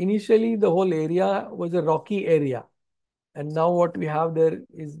 Initially, the whole area was a rocky area, and now what we have there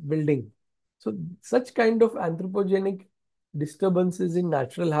is building. So such kind of anthropogenic disturbances in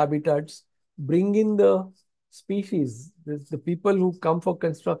natural habitats bring in the species. The people who come for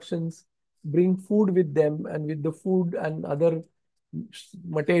constructions bring food with them, and with the food and other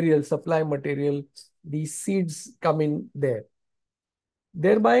material, supply material, these seeds come in there.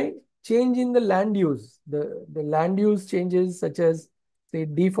 Thereby, change in the land use. The land use changes, such as, say,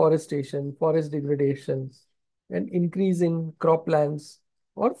 deforestation, forest degradation, and increase in croplands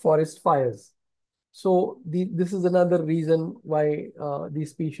or forest fires. So this is another reason why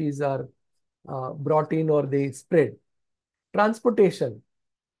these species are brought in, or they spread. Transportation.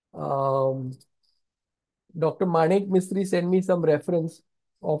 Dr. Manik Mistry sent me some reference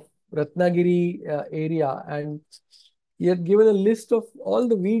of Ratnagiri area, and he had given a list of all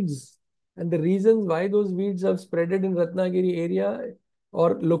the weeds and the reasons why those weeds have spreaded in Ratnagiri area,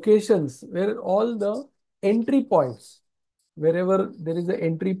 or locations where all the entry points, wherever there is an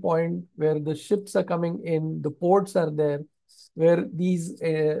entry point where the ships are coming in, the ports are there, where these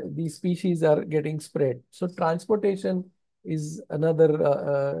species are getting spread. So transportation is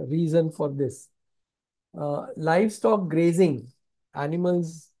another reason for this. Livestock grazing,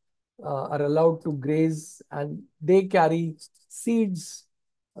 animals are allowed to graze, and they carry seeds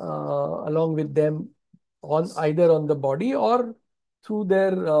along with them, on either on the body or through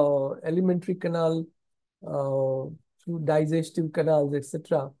their alimentary canal, through digestive canals,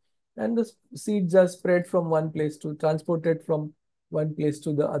 etc. And the seeds are spread from one place to, transported from one place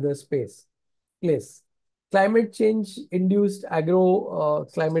to the other place. Climate change induced agro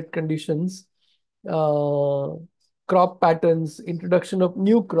climate conditions, crop patterns, introduction of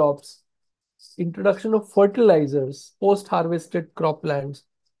new crops, introduction of fertilizers, post-harvested croplands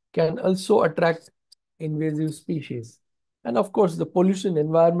can also attract invasive species. And of course, the pollution,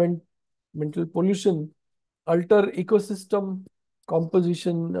 environmental pollution, alter ecosystem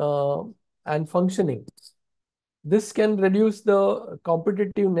composition and functioning. This can reduce the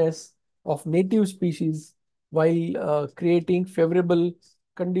competitiveness of native species while creating favorable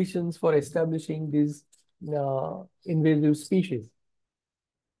conditions for establishing these invasive species.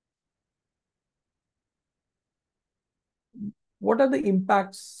 What are the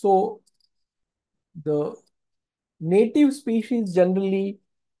impacts? So the native species, generally,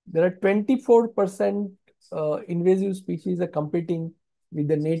 there are 24% invasive species are competing with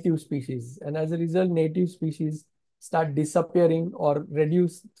the native species. And as a result, native species start disappearing or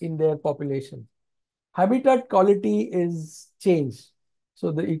reduce in their population. Habitat quality is changed.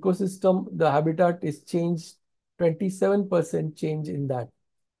 So the ecosystem, the habitat is changed, 27% change in that.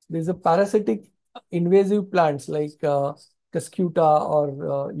 There's a parasitic invasive plants like Cuscuta,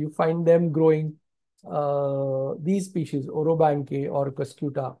 or you find them growing these species, Orobanche or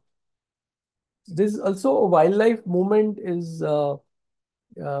Cuscuta. This also a wildlife movement is uh,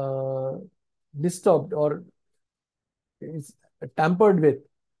 disturbed or is tampered with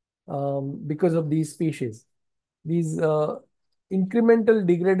because of these species. These incremental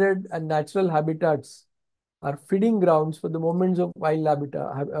degraded and natural habitats are feeding grounds for the movements of wild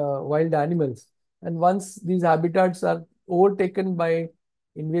animals. And once these habitats are overtaken by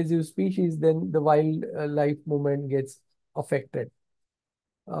invasive species, then the wildlife movement gets affected.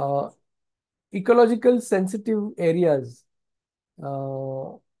 Ecological sensitive areas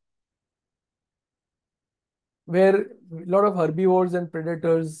where a lot of herbivores and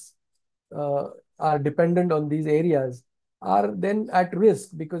predators are dependent on these areas are then at risk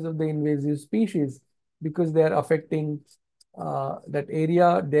because of the invasive species, because they are affecting that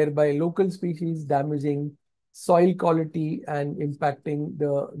area, thereby local species, damaging soil quality and impacting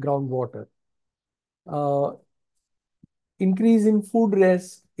the groundwater. Increase in food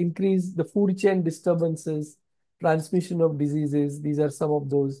risk, increase the food chain disturbances, transmission of diseases. These are some of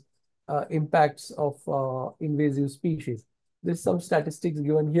those impacts of invasive species. There's some statistics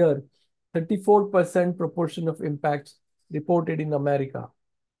given here. 34% proportion of impacts reported in America.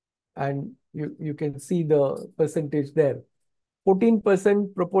 And you can see the percentage there.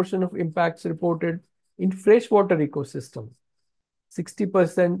 14% proportion of impacts reported in freshwater ecosystem.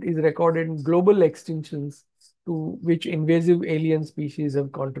 60% is recorded in global extinctions to which invasive alien species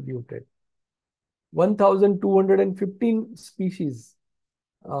have contributed. 1,215 species,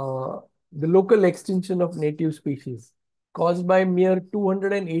 the local extinction of native species caused by mere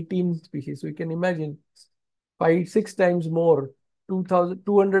 218 species. So you can imagine 5-6 times more.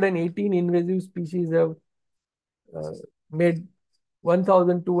 218 invasive species have made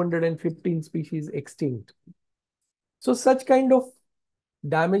 1,215 species extinct. So such kind of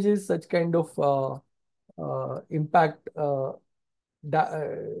damages, such kind of impact,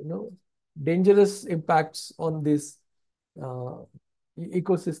 dangerous impacts on this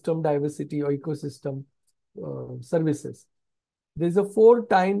ecosystem diversity or ecosystem services. There's a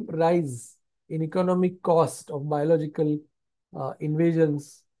 4-time rise in economic cost of biological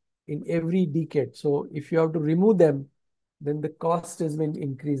invasions in every decade. So if you have to remove them, then the cost has been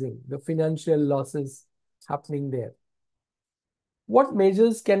increasing, the financial losses happening there. What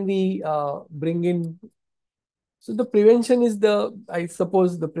measures can we bring in? So the prevention is I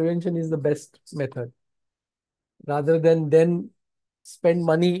suppose the prevention is the best method. Rather than then spend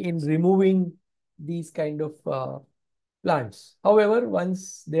money in removing these kind of plants. However,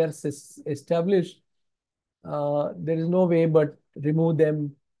 once they are established, there is no way but remove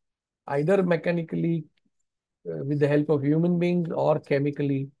them either mechanically with the help of human beings or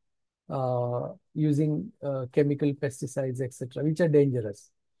chemically using chemical pesticides, etc., which are dangerous.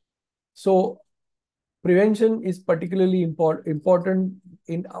 So prevention is particularly important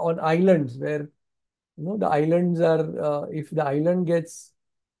on islands where the islands are if the island gets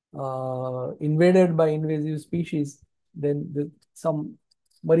invaded by invasive species, then some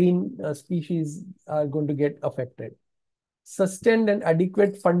marine species are going to get affected. Sustained and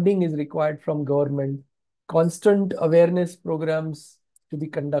adequate funding is required from government. Constant awareness programs to be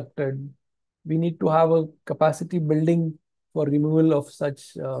conducted. We need to have a capacity building for removal of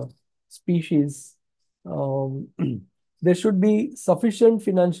such species. There should be sufficient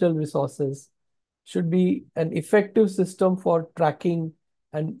financial resources, should be an effective system for tracking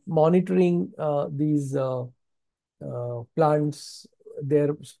and monitoring these plants,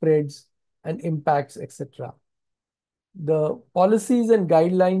 their spreads and impacts, etc. The policies and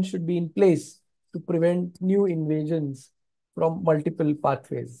guidelines should be in place to prevent new invasions from multiple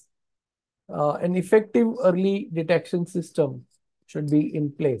pathways. An effective early detection system should be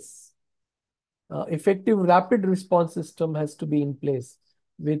in place. Effective rapid response system has to be in place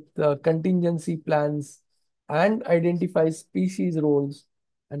with contingency plans and identify species roles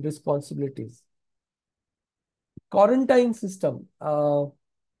and responsibilities. Quarantine system.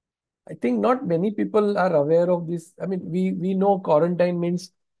 I think not many people are aware of this. I mean, we know quarantine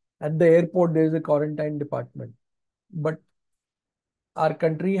means at the airport there is a quarantine department, but our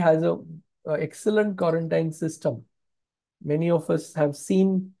country has a excellent quarantine system. Many of us have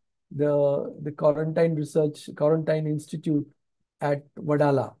seen the quarantine institute at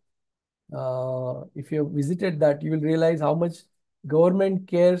Vadala. If you have visited that, you will realize how much government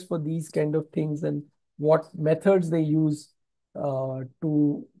cares for these kind of things and what methods they use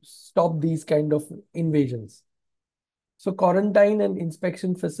to stop these kind of invasions. So quarantine and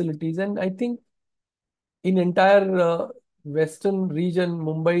inspection facilities, and I think in entire western region,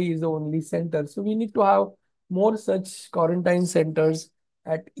 Mumbai is the only center. So we need to have more such quarantine centers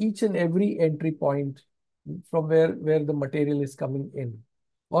at each and every entry point from where the material is coming in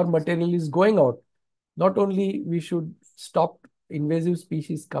or material is going out. Not only we should stop invasive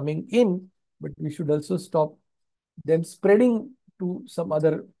species coming in, but we should also stop them spreading to some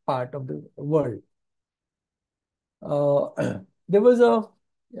other part of the world. There was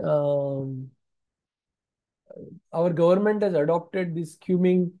our government has adopted this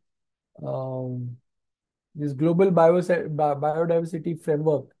um, this global biodiversity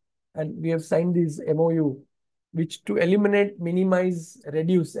framework, and we have signed this MOU, which to eliminate, minimize,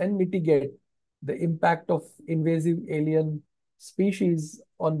 reduce, and mitigate the impact of invasive alien species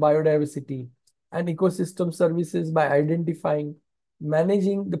on biodiversity and ecosystem services by identifying,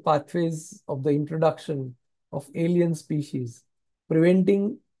 managing the pathways of the introduction of alien species,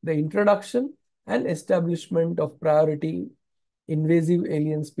 preventing the introduction and establishment of priority invasive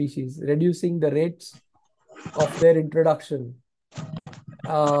alien species, reducing the rates of their introduction,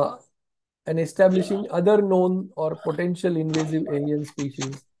 and establishing other known or potential invasive alien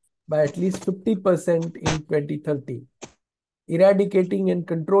species by at least 50% in 2030, eradicating and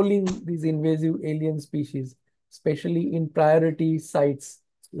controlling these invasive alien species, especially in priority sites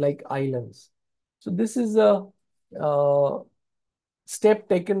like islands. So this is a step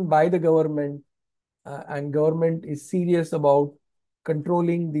taken by the government, and government is serious about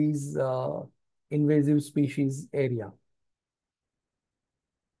controlling these invasive species area.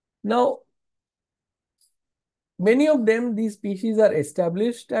 Now, many of them, these species are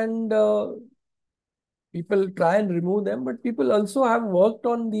established and people try and remove them, but people also have worked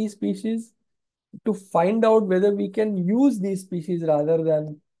on these species to find out whether we can use these species rather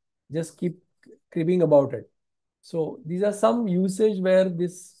than just keep cribbing about it. So these are some usage where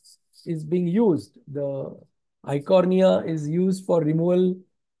this is being used. The Icornia is used for removal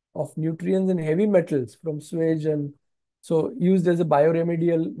of nutrients and heavy metals from sewage, and so used as a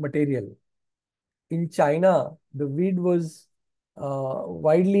bioremedial material. In China, the weed was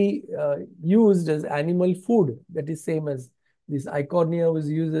widely used as animal food. That is same as this Icornia was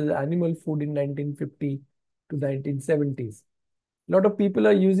used as animal food in 1950 to 1970s. A lot of people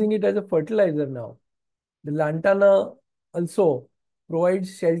are using it as a fertilizer now. The lantana also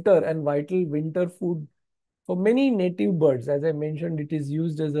provides shelter and vital winter food for many native birds. As I mentioned, it is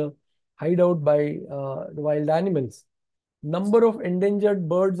used as a hideout by the wild animals. Number of endangered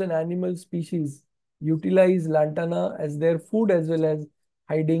birds and animal species utilize lantana as their food as well as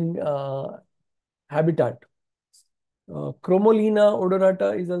hiding habitat. Chromolina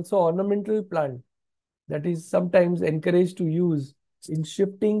odorata is also ornamental plant that is sometimes encouraged to use in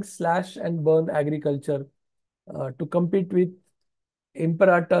shifting slash and burn agriculture to compete with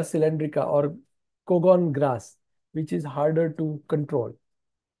Imperata cylindrica or Cogon grass, which is harder to control.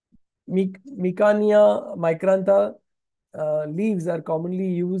 Micania micrantha leaves are commonly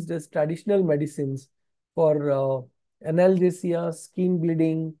used as traditional medicines for analgesia, skin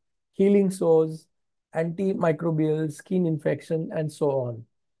bleeding, healing sores, antimicrobial, skin infection, and so on.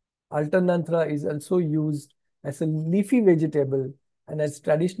 Alternanthera is also used as a leafy vegetable and as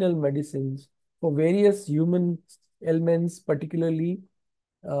traditional medicines for various human ailments, particularly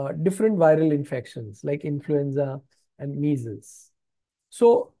different viral infections like influenza and measles.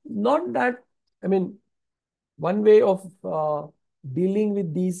 So not that, I mean, one way of dealing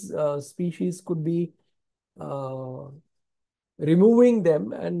with these species could be removing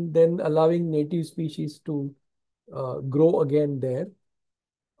them and then allowing native species to grow again there.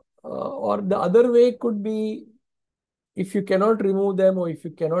 Or the other way could be, if you cannot remove them or if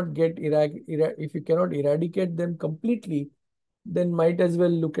you cannot if you cannot eradicate them completely, then might as well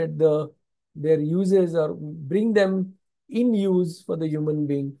look at their uses or bring them in use for the human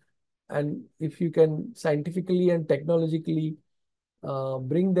being. And if you can scientifically and technologically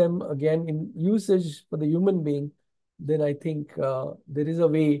bring them again in usage for the human being, then I think there is a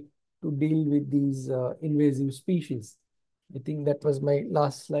way to deal with these invasive species. I think that was my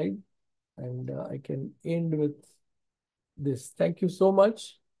last slide, and I can end with this. Thank you so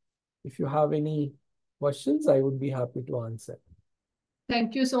much. If you have any questions, I would be happy to answer.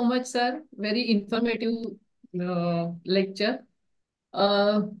 Thank you so much, sir. Very informative lecture.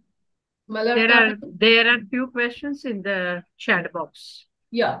 मला वाटतं There are few questions in the chat box.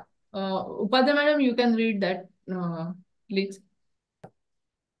 Yeah. Upadhyay madam, you can read that, please.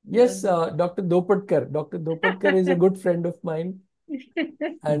 Yes, Dr. Dopatkar. Dr. Dopatkar is a good friend of mine,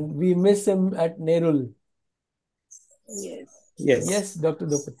 and we miss him at Nerul. Yes. Yes. Yes, Dr.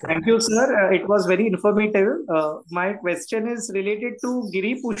 Dopatkar. Thank you, sir. It was very informative. My question is related to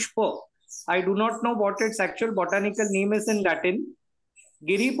Giri Pushpa. I do not know what its actual botanical name is in Latin.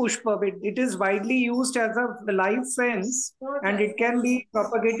 Giri Pushpa, it is widely used as a live fence and it can be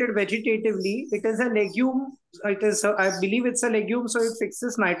propagated vegetatively. It is a legume. I believe it's a legume, so it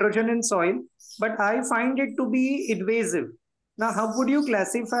fixes nitrogen in soil. But I find it to be invasive. Now, how would you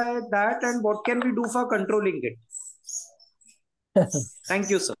classify that and what can we do for controlling it? Thank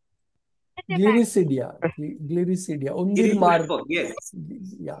you, sir. Gliricidia, Undir Giri Mar. Pushpa, yes.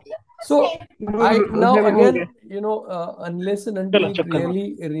 Yeah. So I now again, unless and until it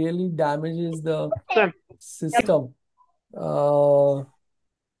really damages the system,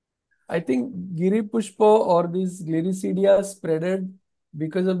 I think Giri Pushpa or these Gliricidia spreaded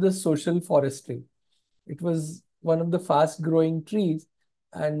because of the social forestry. It was one of the fast growing trees,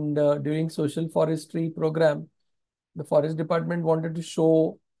 and during social forestry program, the forest department wanted to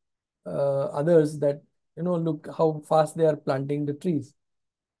show others that, look how fast they are planting the trees.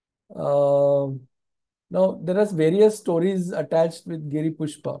 Now, there are various stories attached with Giri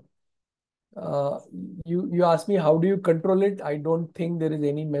Pushpa. You asked me, how do you control it? I don't think there is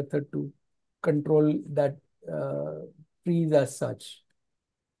any method to control that trees as such.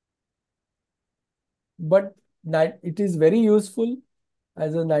 But it is very useful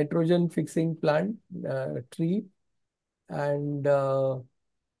as a nitrogen fixing plant tree, and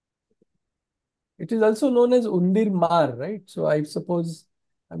it is also known as Undir Mar, right? So I suppose,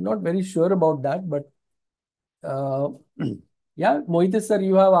 I'm not very sure about that, but yeah, Mohit sir,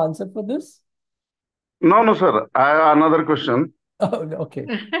 you have answer for this? No, sir. I have another question. Oh, okay.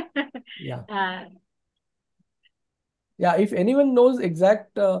 Yeah. Yeah, if anyone knows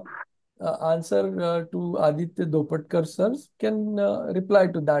exact answer to Aditya Dopatkar sir, can reply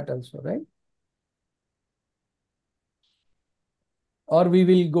to that also, right? Or we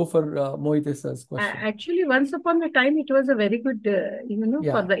will go for Mohit sir's question. Actually, once upon a time, it was a very good, in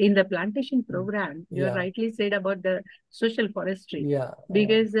the plantation program. You rightly said about the social forestry. Yeah.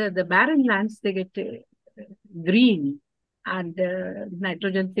 Because the barren lands, they get green and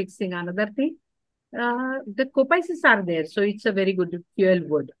nitrogen fixing, another thing. The coppices are there, so it's a very good fuel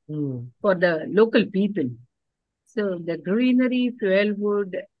wood for the local people. So the greenery, fuel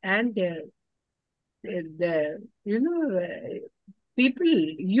wood, and people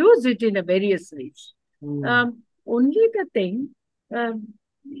use it in a various ways. Only the thing,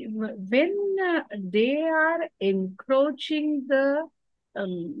 when they are encroaching the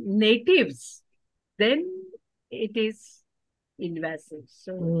natives, then it is invasive.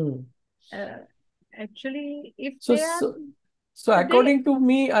 So actually, if so according to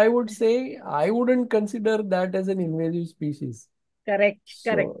me, I would say I wouldn't consider that as an invasive species. Correct,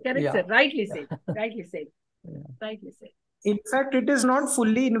 So, sir. Rightly said. Rightly said. In fact, it is not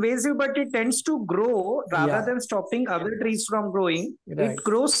fully invasive, but it tends to grow rather than stopping other trees from growing. Right. It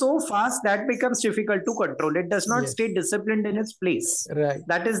grows so fast that becomes difficult to control. It does not stay disciplined in its place. Right.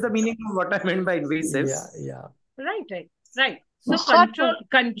 That is the meaning of what I meant by invasive. Yeah. Right. So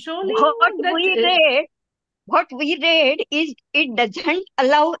controlling what we read is it doesn't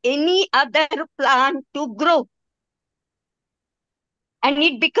allow any other plant to grow. And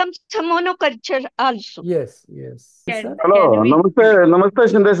it becomes a monoculture also. Yes. Hello. Namaste,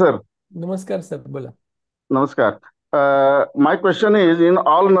 Shinde sir. Namaskar, sir. Bola. Namaskar. My question is, in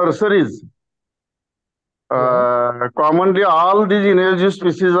all nurseries, commonly all these invasive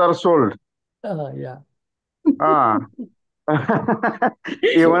species are sold. Yeah.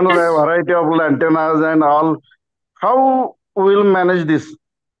 Even the variety of antennas and all. How will manage this?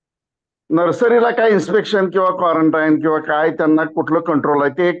 नर्सरीला काय inspection किंवा quarantine किंवा काय त्यांना कुठलं control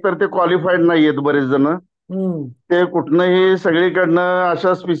आहे ते एकतर ते क्वालिफाईड नाही आहेत बरेच जण ते कुठनंही सगळीकडनं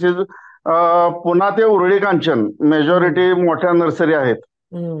अशा स्पीसीज पुन्हा ते उरळी कांचन मेजॉरिटी मोठ्या नर्सरी आहेत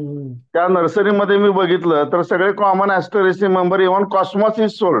त्या नर्सरीमध्ये मी बघितलं तर सगळे common ऍस्टरेसी member even Cosmos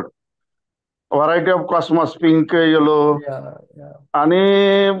is sold variety of Cosmos pink yellow आणि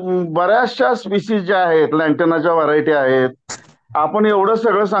बऱ्याचशा स्पीसीज ज्या आहेत लँटेनाच्या व्हरायटी आहेत आपण एवढं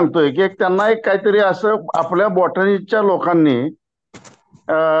सगळं सांगतोय की त्यांना एक काहीतरी असं आपल्या बॉटनीच्या लोकांनी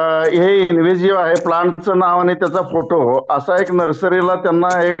हे इन्व्हेजिव्ह आहे प्लांटचं नाव आणि त्याचा फोटो असा एक नर्सरीला त्यांना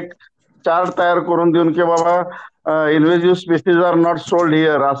एक चार्ट तयार करून देऊन की बाबा invasive species are not sold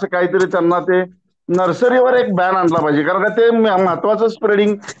here असं काहीतरी त्यांना ते नर्सरीवर एक बॅन आणला पाहिजे कारण का ते महत्वाचं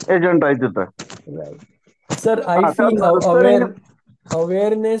स्प्रेडिंग एजंट आहे तिथं. Sir I feel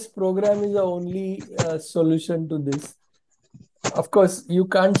awareness program is the only solution to this. Of course, you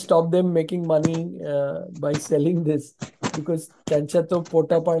can't stop them making money by selling this because त्यांच्या तो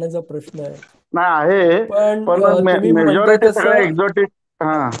पोटा पाण्याचा प्रश्न आहे. नाही आहे पण मेजॉरिटी सगळं एक्झॉटिक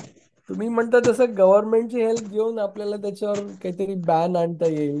तुम्ही म्हणता तसं गव्हर्नमेंटची हेल्प घेऊन आपल्याला त्याच्यावर काहीतरी बॅन आणता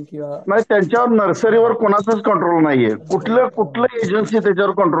येईल किंवा नाही, त्यांच्यावर नर्सरीवर कोणाचाच कंट्रोल नाहीये. कुठलं एजन्सी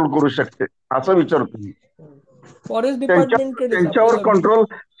त्याच्यावर कंट्रोल करू शकते असं विचारतो मी. फॉरेस्ट डिपार्टमेंटकडे त्यांच्यावर कंट्रोल,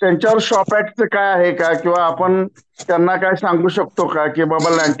 त्यांच्यावर शॉप ऍक्टचं काय आहे का, किंवा आपण त्यांना काय सांगू शकतो का की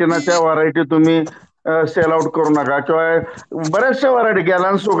बाबा लॅन्टिनाच्या व्हरायटी तुम्ही सेल आउट करू नका, किंवा बऱ्याचशा व्हरायटी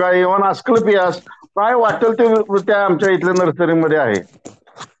गॅलन सुगा, इव्हन अस्क्लपियास, काय वाटेल ते त्या आमच्या इथल्या नर्सरीमध्ये आहे.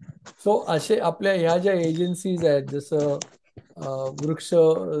 सो असे आपल्या ह्या ज्या एजन्सीज आहेत, जसं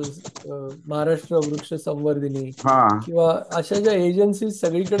महाराष्ट्र वृक्ष संवर्धिनी किंवा अशा ज्या एजन्सीज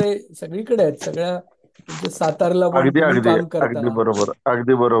सगळीकडे आहेत, सगळ्या तुमच्या सातारला पण अगदी तुम्ही अगदी काम करता. अगदी बरोबर,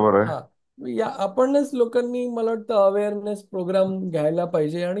 अगदी बरोबर आहे. हा, या आपणच लोकांनी मला वाटतं अवेअरनेस प्रोग्राम घ्यायला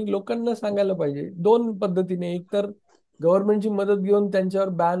पाहिजे आणि लोकांना सांगायला पाहिजे दोन पद्धतीने. एक तर गव्हर्नमेंटची मदत घेऊन त्यांच्यावर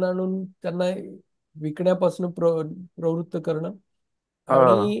बॅन आणून त्यांना विकण्यापासून प्रवृत्त करणं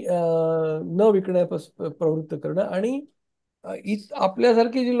आणि न विकण्यापासून प्रवृत्त करणं, आणि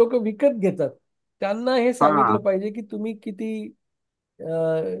आपल्यासारखे जे लोक विकत घेतात त्यांना हे सांगितलं पाहिजे की तुम्ही किती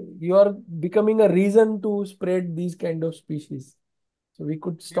you are becoming a reason to spread these kind of species. So we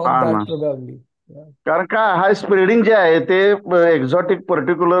could stop that probably. कारण का हा स्प्रेडिंग जे आहे ते एक्झॉटिक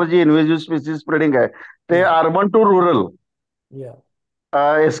पर्टिक्युलर जी इन्व्हेजिव्ह स्पीसीज स्प्रेडिंग आहे ते अर्बन टू रुरल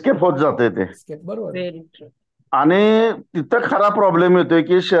एस्केप होत जाते ते. बरोबर. आणि तिथं खरा प्रॉब्लेम येतोय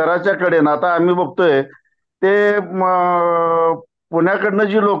की शहराच्या कडेनं आता आम्ही बघतोय ते पुण्याकडनं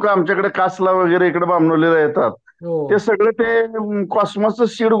जी लोक आमच्याकडे कासला वगैरे इकडे बामणोलीला येतात ते सगळे ते कॉस्मॉसचं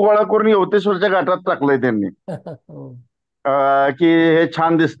सीड गोळा करून यवतेश्वरच्या घाटात टाकलंय त्यांनी. की हे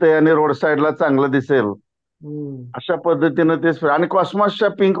छान दिसतंय आणि रोड साईडला चांगलं दिसेल अशा पद्धतीनं ते. आणि कॉस्मॉसच्या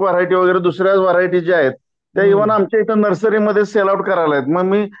पिंक व्हरायटी वगैरे दुसऱ्या व्हरायटी ज्या आहेत त्या इव्हन आमच्या इथं नर्सरीमध्ये सेल आउट करायला आहेत. मग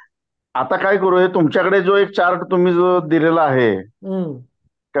मी आता काय करू, हे तुमच्याकडे जो एक चार्ट तुम्ही जो दिलेला आहे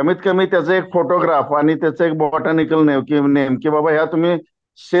कमीत कमी त्याचा एक फोटोग्राफ आणि त्याचं एक बॉटॅनिकल नेम की बाबा ह्या तुम्ही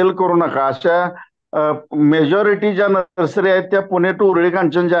सेल करू नका, अशा मेजॉरिटी ज्या नर्सरी आहेत त्या पुणे टू उरळी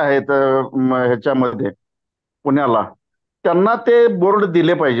कांचन ज्या आहेत ह्याच्यामध्ये पुण्याला, त्यांना ते बोर्ड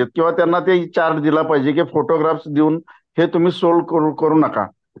दिले पाहिजेत किंवा त्यांना ते चार्ट दिला पाहिजे की फोटोग्राफ्स देऊन हे तुम्ही सोल्ड करू नका.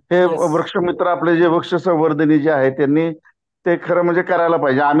 हे वृक्षमित्र आपले जे वृक्ष संवर्धनी जे आहे त्यांनी ते खरं म्हणजे करायला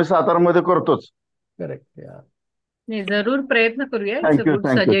पाहिजे. आम्ही सातारामध्ये करतोच. करेक्ट. नाही, जरूर प्रयत्न करूया. Thank you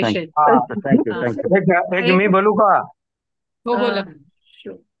thank you thank you thank you. एक मी बोलू का? हो, बोला.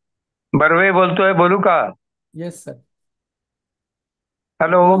 बर्वे बोलतोय, बोलू का? Yes sir.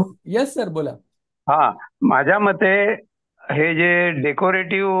 Hello. Yes sir, बोला. हा, माझ्या मते हे जे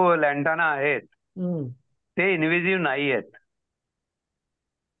डेकोरेटिव्ह लॅन्टाना आहेत ते इन्व्हेजिव्ह नाही आहेत.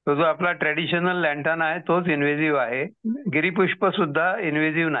 तो जो आपला ट्रेडिशनल लॅन्टाना आहे तोच इन्व्हेजिव्ह आहे. गिरीपुष्प सुद्धा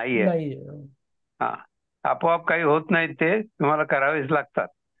इन्व्हेजिव्ह नाही आहे. हा, आपोआप काही होत नाहीत, ते तुम्हाला करावेच लागतात.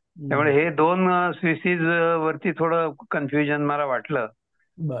 त्यामुळे हे दोन स्पीसीज वरती थोडं कन्फ्युजन मला वाटलं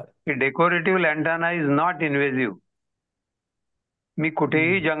की डेकोरेटिव्ह लॅन्टाना इज नॉट इन्व्हेजिव्ह. मी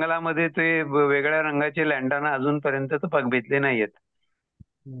कुठेही जंगलामध्ये ते वेगळ्या रंगाचे लॅन्टाना अजूनपर्यंत बघितले नाहीयेत.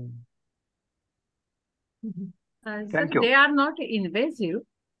 They are not invasive.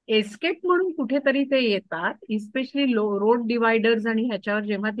 Escape म्हणून कुठेतरी ते येतात, इस्पेशली रोड डिवायडर्स आणि ह्याच्यावर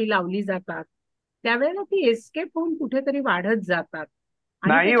जेव्हा ती लावली जातात त्यावेळेला ती एस्केप होऊन कुठेतरी वाढत जातात.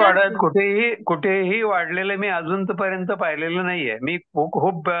 नाही वाढत, कुठेही वाढलेलं मी अजूनपर्यंत पाहिलेलं नाहीये. मी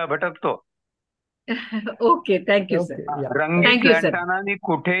खूप भटकतो. Okay, thank you sir. रंगीत लॅन्टाना मी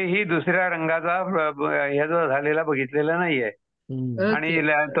कुठेही दुसऱ्या रंगाचा ह्याचा झालेला बघितलेला नाहीये. आणि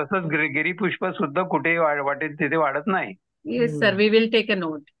तसंच गिरीपुष्प सुद्धा कुठेही वाटेल तिथे वाढत नाही. Yes sir, we will take a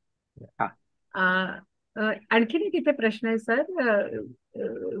note. आणखीन एक इथे प्रश्न आहे सर.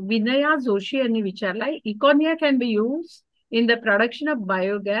 विनया जोशी यांनी विचारलाय, इकॉनिया can be use in the production of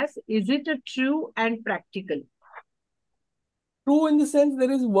biogas. Is it a true and practical? True in the sense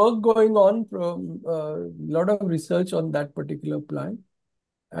there is work going on, lot of research on that particular plant,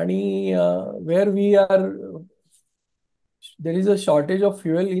 and where we are, there is a shortage of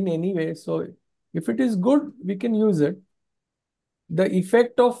fuel in any way. So if it is good, we can use it. The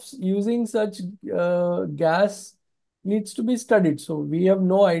effect of using such gas needs to be studied. So we have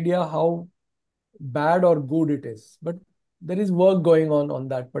no idea how bad or good it is, but there is work going on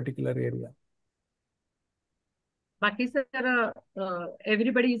that particular area. Baki sir,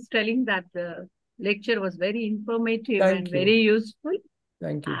 everybody is telling that the lecture was very informative and very useful.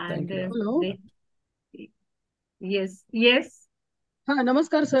 Thank you. Thank you. Hello. Yes. हा,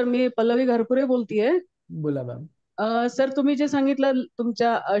 नमस्कार sir. मी पल्लवी घरपुरे बोलतीये. बोला ma'am. Sir, तुम्ही जे सांगितलं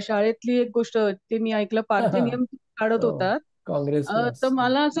तुमच्या शाळेतली एक गोष्ट ती मी ऐकलं, पार्थेनियम काढत होतात. तर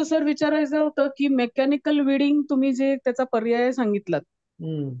मला असं सर विचारायचं होतं की मेकॅनिकल विडिंग तुम्ही जे त्याचा पर्याय सांगितलात,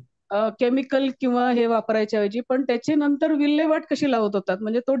 केमिकल किंवा हे वापरायच्या ऐवजी, पण त्याची नंतर विल्हेवाट कशी लावत होतात?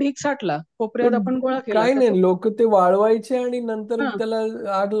 म्हणजे तो ढीग साठला, कोपऱ्यात आपण गोळा केला काय तर तो नाही, लोक ते वाळवायचे आणि नंतर हा त्याला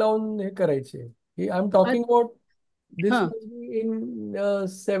आग लावून हे करायचे. I am talking about this हा मस्ट बी इन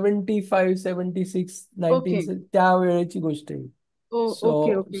 75, 76, ओके 19 त्या वेळेची गोष्ट आहे. ओके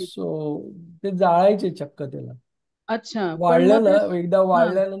सो ओके सो ते जाळायचे चक्क त्याला. अच्छा. पण वाळलं मग ना, ते एकदा हा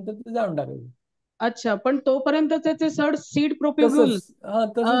वाळल्यानंतर ते जाळून टाकायचे. अच्छा, पण तोपर्यंत त्याचे सीड प्रोप्युग्युल्स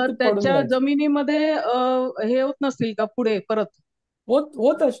तसंच ते पडून त्याच्या राहायचं. जमिनीमध्ये हे होत नसतील का पुढे परत?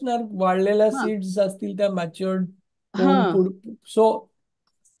 होत असणार, वाळलेल्या हा सीड्स असतील त्या मॅच्युअर्ड हा होऊन सो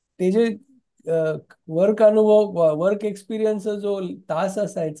ते जे वर्क अनुभव, वर्क एक्सपिरियन्स जो तास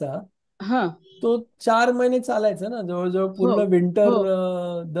असायचा हा तो 4 महिने चालायचा ना, जवळजवळ हो पूर्ण विंटर.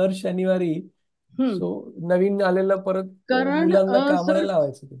 हो दर शनिवारी हम्म सो नवीन आलेलं परत कारण मुलांना कामाला सर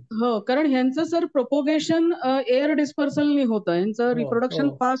लावायचं ते. हो, कारण ह्यांचं सर प्रोपोगेशन एअर डिस्पर्सलनी होतं, ह्यांचं हो हो रिप्रोडक्शन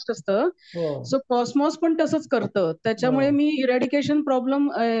फास्ट असतं. हो सो कॉस्मॉस पण तसंच करतं. त्याच्यामुळे हो मी इरॅडिकेशन प्रॉब्लेम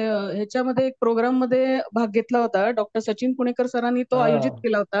ह्याच्यामध्ये एक प्रोग्राम मध्ये भाग घेतला होता. डॉक्टर सचिन पुणेकर सरांनी तो आयोजित हा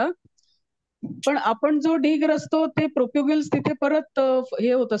केला होता. पण आपण जो ढीग रचतो ते प्रोप्युगल्स तिथे परत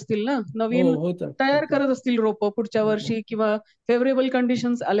हे होत असतील ना, हो नवीन तयार होतात. करत असतील रोपं पुढच्या वर्षी किंवा फेवरेबल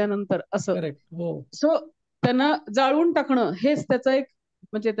कंडिशन्स आल्यानंतर असं. करेक्ट. हो, सो त्यांना जाळून टाकणं हेच त्याचा एक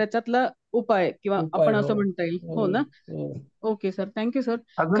म्हणजे त्याच्यातला उपाय किंवा उपाय. आपण हो असं म्हणता येईल. हो हो ना? हो. Okay sir, thank you sir.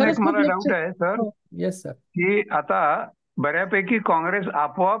 अजून एक खरंच खूप मला डाऊट लेक्चर. आहे सर, हो येस सर. की आता बऱ्यापैकी काँग्रेस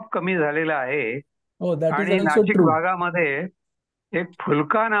आपोआप कमी झालेला आहे हो, दॅट इज आणि ऑल्सो नाशिक ट्रू. भागामध्ये एक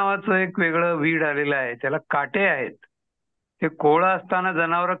फुलका नावाचं एक वेगळं वीड आलेलं आहे. त्याला काटे आहेत. ते कोवळं असताना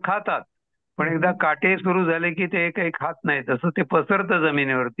जनावरं खातात, पण एकदा काटे सुरू झाले की ते काही खात नाहीत. तसं ते पसरतं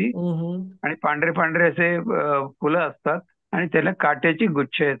जमिनीवरती आणि पांढरे पांढरे असे फुलं असतात आणि त्याला काट्याची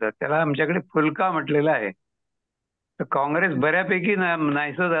गुच्छ येतात. त्याला आमच्याकडे फुलका म्हटलेलं आहे. तर काँग्रेस बऱ्यापैकी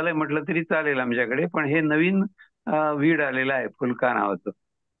नाहीसं झालंय म्हटलं तरी चालेल आमच्याकडे, पण हे नवीन वीड आलेलं आहे फुलका नावाचं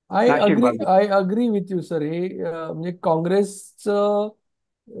नाशिक भागात. I agree with you sir. हे म्हणजे काँग्रेसचं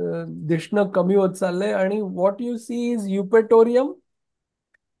दिसणं कमी होत चाललंय आणि what you see is Eupatorium,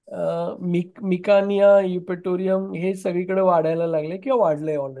 मिकानिया, Eupatorium हे सगळीकडे वाढायला लागले किंवा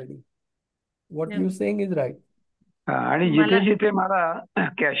वाढलंय already. What you saying is right. आणि जिथे जिथे मला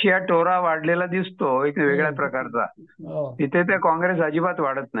कॅशिया टोरा वाढलेला दिसतो एक वेगळ्या प्रकारचा, हो. तिथे त्या काँग्रेस अजिबात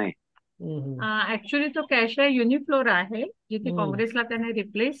वाढत नाही. ऍक्च्युली तो कॅशिया युनिफ्लोरा आहे, जिथे काँग्रेसला त्याने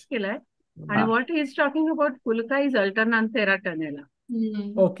रिप्लेस केलाय. आणि what is talking about phulka is अल्टरनान्थेरा टर्नेला.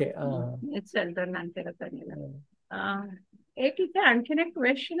 Okay. It's अल्टरनान्थेरा टर्नेला. एक इथे आणखीन एक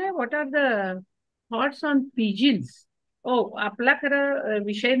क्वेश्चन आहे, what are the thoughts on pigeons? ओ, आपला खरं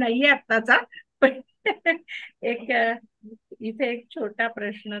विषय नाहीये आत्ताचा, पण एक इथे एक छोटा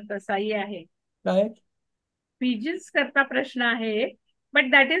प्रश्न तसाही आहे. काय? पिजिन्स करता प्रश्न आहे, but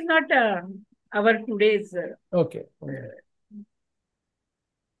that is not our today's. Okay.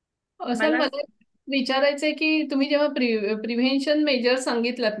 Sir मला विचारायचंय की तुम्ही जेव्हा प्रिव्हेन्शन मेजर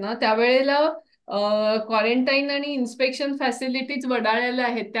सांगितलं ना, त्यावेळेला क्वारंटाईन आणि इन्स्पेक्शन फॅसिलिटीज वडाळलेल्या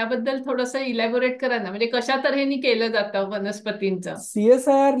आहेत, त्याबद्दल थोडंसं इलॅबोरेट करा ना. म्हणजे कशा तऱ्हेने केलं जातं वनस्पतींचं?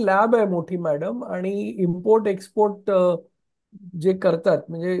 CSIR लॅब आहे मोठी मॅडम, आणि इम्पोर्ट एक्सपोर्ट जे करतात,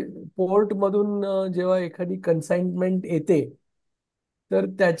 म्हणजे पोर्ट मधून जेव्हा एखादी कन्साइनमेंट येते तर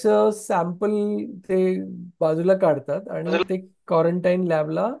त्याचं सॅम्पल ते बाजूला काढतात आणि ते क्वारंटाईन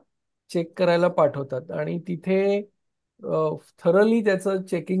लॅबला चेक करायला पाठवतात आणि तिथे थरली त्याचं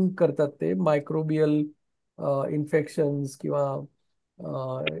चेकिंग करतात. ते मायक्रोबियल इन्फेक्शन्स किंवा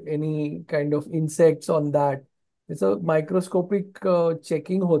any kind of insects on that, त्याचं मायक्रोस्कोपिक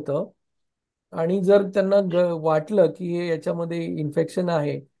चेकिंग होतं. आणि जर त्यांना वाटलं की हे याच्यामध्ये इन्फेक्शन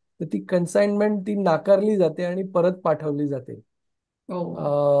आहे तर ती कन्साइनमेंट ती नाकारली जाते आणि परत पाठवली जाते.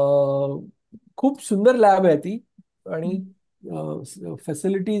 खूप सुंदर लॅब आहे ती, आणि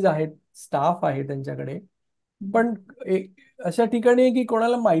फॅसिलिटीज आहेत, स्टाफ आहे त्यांच्याकडे. पण अशा ठिकाणी आहे की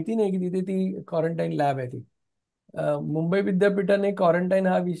कोणाला माहिती नाही की तिथे ती क्वारंटाईन लॅब आहे ती. मुंबई विद्यापीठाने क्वारंटाईन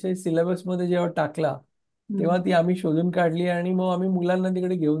हा विषय सिलेबस मध्ये जेव्हा टाकला तेव्हा ती आम्ही शोधून काढली आणि मग आम्ही मुलांना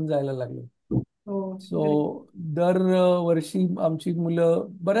तिकडे घेऊन जायला लागलो. सो दर वर्षी आमची मुलं,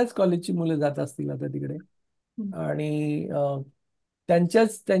 बऱ्याच कॉलेजची मुलं जात असतील आता तिकडे. आणि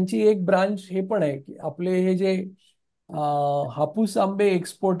त्यांची एक ब्रांच हे पण आहे की आपले हे जे हापूस आंबे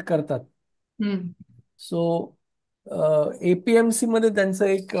एक्सपोर्ट करतात, सो APMC मध्ये त्यांचं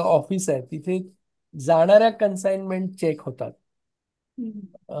एक ऑफिस आहे, तिथे जाणाऱ्या कन्साइनमेंट चेक होतात.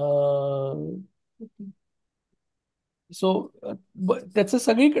 सो त्याचं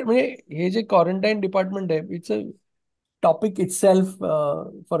सगळीकडे म्हणजे हे जे क्वारंटाईन डिपार्टमेंट आहे, it's a topic it self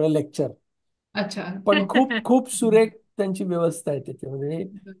for a lecture. अच्छा. पण खूप खूप सुरेख त्यांची व्यवस्था आहे त्याच्यामध्ये.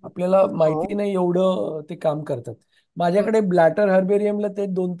 आपल्याला माहिती नाही एवढं ते काम करतात. माझ्याकडे ब्लॅटर हर्बेरियमला ते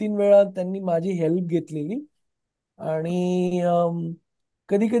 2-3 वेळा त्यांनी माझी हेल्प घेतलेली. आणि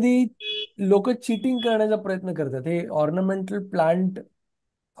कधी कधी लोक चिटिंग करण्याचा प्रयत्न करतात. हे ऑर्नामेंटल प्लांट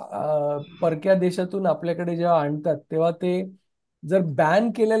परक्या देशातून आपल्याकडे जेव्हा आणतात तेव्हा ते जर बॅन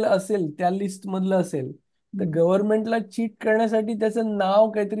केलेलं असेल, त्या लिस्ट मधलं असेल, तर गव्हर्नमेंटला चीट करण्यासाठी त्याचं नाव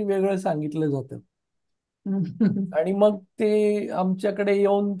काहीतरी वेगळं सांगितलं जातं. आणि मग ते आमच्याकडे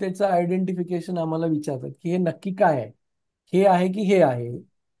येऊन त्याचं आयडेंटिफिकेशन आम्हाला विचारतात की हे नक्की काय आहे, हे आहे की हे आहे.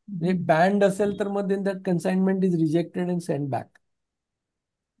 म्हणजे बँड असेल तर मग then that consignment is rejected and send back.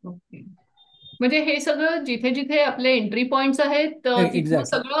 Okay. म्हणजे हे सगळं जिथे जिथे आपले एंट्री पॉइंट्स आहेत तिथलं एक्झॅक्टली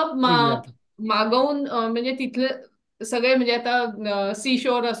सगळं एक्झॅक्टली मागवून म्हणजे तिथले सगळे म्हणजे आता सी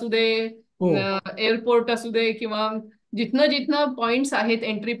शोर असू दे, हो एअरपोर्ट असू दे, किंवा जिथनं जिथनं पॉइंट्स आहेत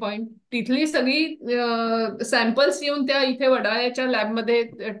एंट्री पॉइंट, तिथली सगळी सॅम्पल्स येऊन त्या इथे वडाळ्याच्या लॅबमध्ये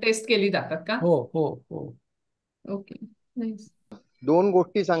टेस्ट केली जातात का? हो हो हो. Okay, nice. 2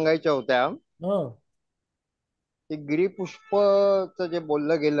 गोष्टी सांगायच्या होत्या. ते गिरीपुष्पचं जे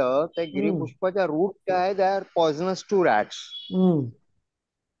बोललं गेलं, त्या गिरीपुष्पाच्या रूट काय, they are poisonous to rats.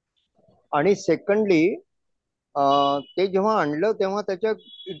 आणि सेकंडली ते जेव्हा आणलं तेव्हा त्याच्या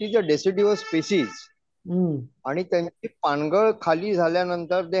इट इज अ डेसिड्युअस स्पेसीज. आणि त्यांची पानगळ खाली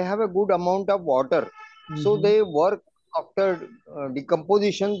झाल्यानंतर they have a good amount of water, so they work after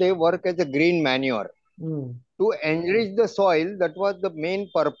decomposition, they work as a green manure to enrich the soil. That was the main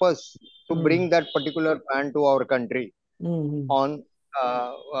purpose to bring that particular plant to our country on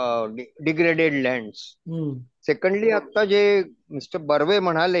degraded lands. Secondly, आता जे mister Barve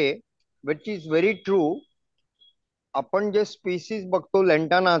म्हणाले, which is very true, आपण जे species बघतो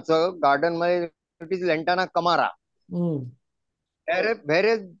लेंटानाचं garden मध्ये, it is lantana कमारा.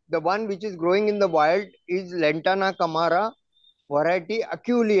 Whereas the one which is growing in the wild is Lantana camara variety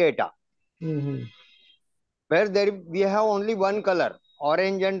aculeata, where we have only one color,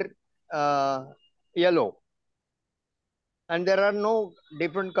 orange and yellow, and there are no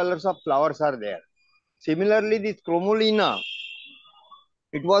different colors of flowers are there. Similarly, this Chromolina,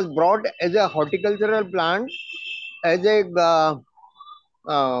 it was brought as a horticultural plant as a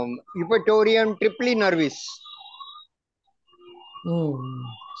Eupatorium tripli nervis.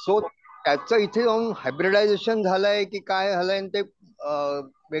 सो त्याचं इथे जाऊन hybridisation झालंय की काय झालंय, ते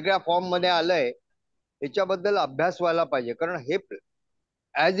वेगळ्या form मध्ये आलंय, याच्याबद्दल अभ्यास व्हायला पाहिजे. कारण हे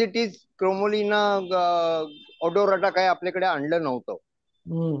ऍज इट इज क्रोमोलिना ओडोराटा काय आपल्याकडे आणलं नव्हतं.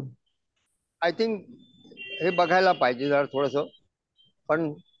 आय थिंक हे बघायला पाहिजे जरा थोडस.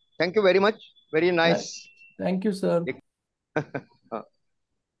 पण thank you very much, very nice. Thank you sir.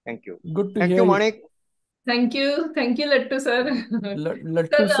 Thank you. Good to thank you here. Manik. Thank you लट्टू सर.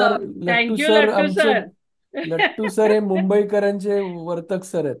 लट्टू सर आमचे लट्टू सर हे मुंबईकरांचे वर्तक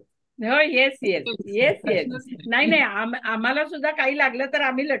सर आहेत. हो, येस येस येस येस. नाही नाही, आम्हाला सुद्धा काही लागलं तर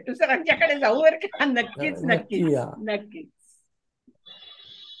आम्ही लट्टू सरांच्याकडे जाऊ बरं का. नक्कीच नक्कीच नक्कीच.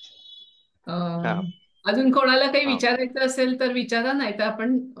 अजून कोणाला काही विचारायचं असेल तर विचारा, नाही तर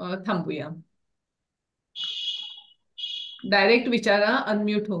आपण थांबूया. डायरेक्ट विचारा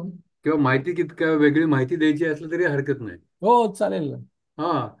अनम्यूट होऊन. किंवा माहिती कितकं वेगळी माहिती द्यायची असली तरी हरकत नाही. हो चालेल ना.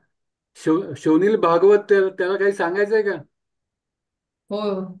 हा, शोनील भागवत, त्याला काही सांगायचंय का?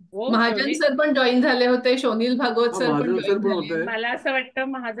 हो, महाजन सर पण जॉईन झाले होते. शोनील भागवत सर पण जॉईन झाले. मला असं वाटतं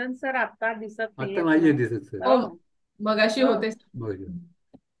महाजन सर आता दिसत नाहीये दिसत सर. हो, मगाशी होते.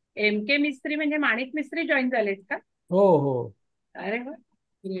 एम के मिस्त्री म्हणजे माणिक मिस्त्री जॉईन झालेत का? हो हो. अरे वा,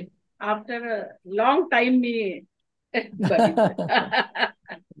 आफ्टर लॉंग टाइम मी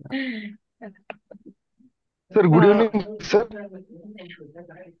sir good evening sir.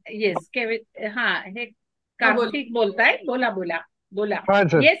 Yes हा, हे कार्तिक बोलताय. बोला बोला बोला. हां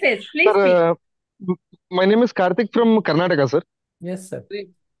sir. Yes yes please. Sir my name is Karthik from Karnataka sir. Yes sir.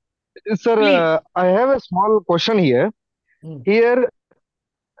 Sir, I have a small question here. Here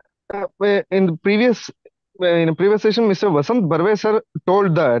in the previous session, Mr. Vasant Barve sir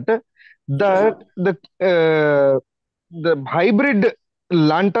told that the hybrid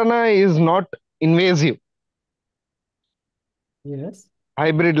lantana is not invasive. Yes.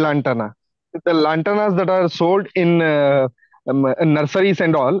 Hybrid lantana. The lantanas that are sold in nurseries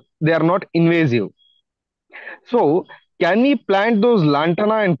and all, they are not invasive. So, can we plant those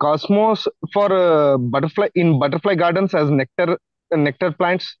lantana and cosmos for butterfly gardens as nectar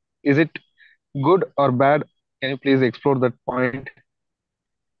plants? Is it good or bad? Can you please explore that point?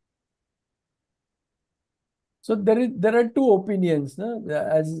 So there are two opinions, no?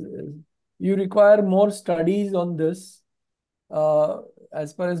 As you require more studies on this.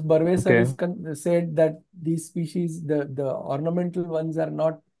 as far as Barve sir is said that these species, the ornamental ones are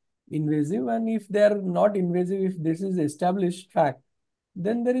not invasive, and if they are not invasive, if this is established fact,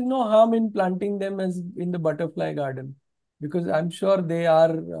 then there is no harm in planting them as in the butterfly garden, because I'm sure they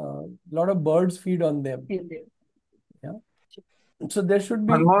are a lot of birds feed on them. Yeah. So there should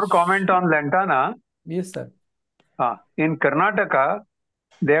be one more comment on lantana. Yes, sir. In Karnataka,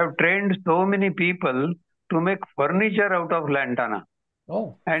 they have trained so many people to make furniture out of lantana.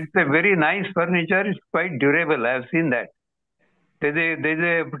 Oh. And it's a very nice furniture. It's quite durable. I have seen that. There's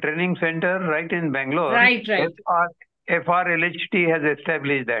a training center right in Bangalore. Right. FRLHT has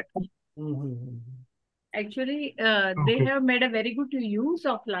established that. Actually, they have made a very good use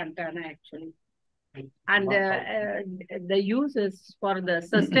of lantana actually. And the use is for the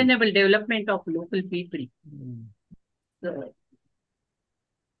sustainable development of local people. So,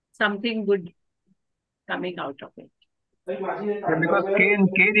 something good coming out of it. Because cane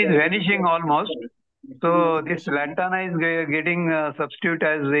is vanishing almost. So this lantana is getting substitute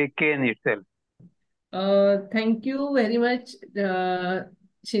as a cane itself. Thank you very much,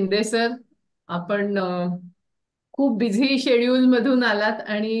 Shinde sir. आपण खूप busy schedule मधून आलात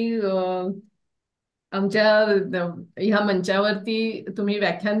आणि आमच्या ह्या मंचावरती तुम्ही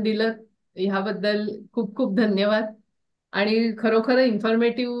व्याख्यान दिलं, ह्याबद्दल खूप खूप धन्यवाद. आणि खरोखर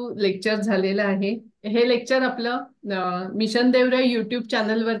इन्फॉर्मेटिव्ह लेक्चर झालेलं आहे. हे लेक्चर आपलं मिशन देवराय यूट्यूब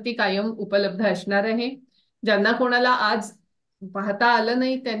चॅनलवरती कायम उपलब्ध असणार आहे. ज्यांना कोणाला आज पाहता आलं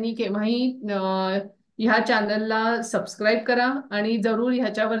नाही त्यांनी केव्हाही ह्या चॅनलला सबस्क्राईब करा आणि जरूर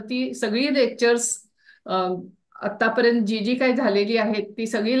ह्याच्यावरती सगळी लेक्चर्स आतापर्यंत जी काही झालेली आहेत ती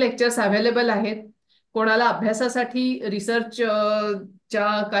सगळी लेक्चर्स अवेलेबल आहेत. कोणाला अभ्यासासाठी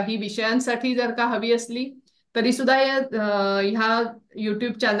रिसर्चच्या काही विषयांसाठी जर का हवी असली तरी सुद्धा ह्या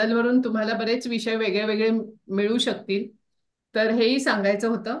यूट्यूब चॅनलवरून तुम्हाला बरेच विषय वेगळे वेगळे मिळू शकतील. तर हेही सांगायचं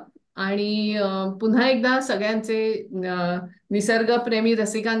होतं. आणि पुन्हा एकदा सगळ्यांचे निसर्गप्रेमी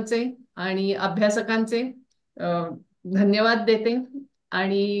रसिकांचे आणि अभ्यासकांचे धन्यवाद देते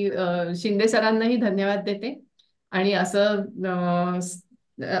आणि शिंदे सरांनाही धन्यवाद देते. आणि असं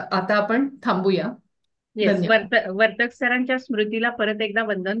आता आपण थांबूया. वर्तक सरांच्या स्मृतीला परत एकदा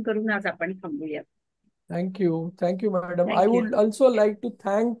वंदन करून आज आपण थांबूया. Thank you, madam. I would also like to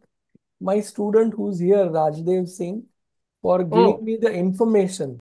thank my student who's here, Rajdev Singh, for giving me the information.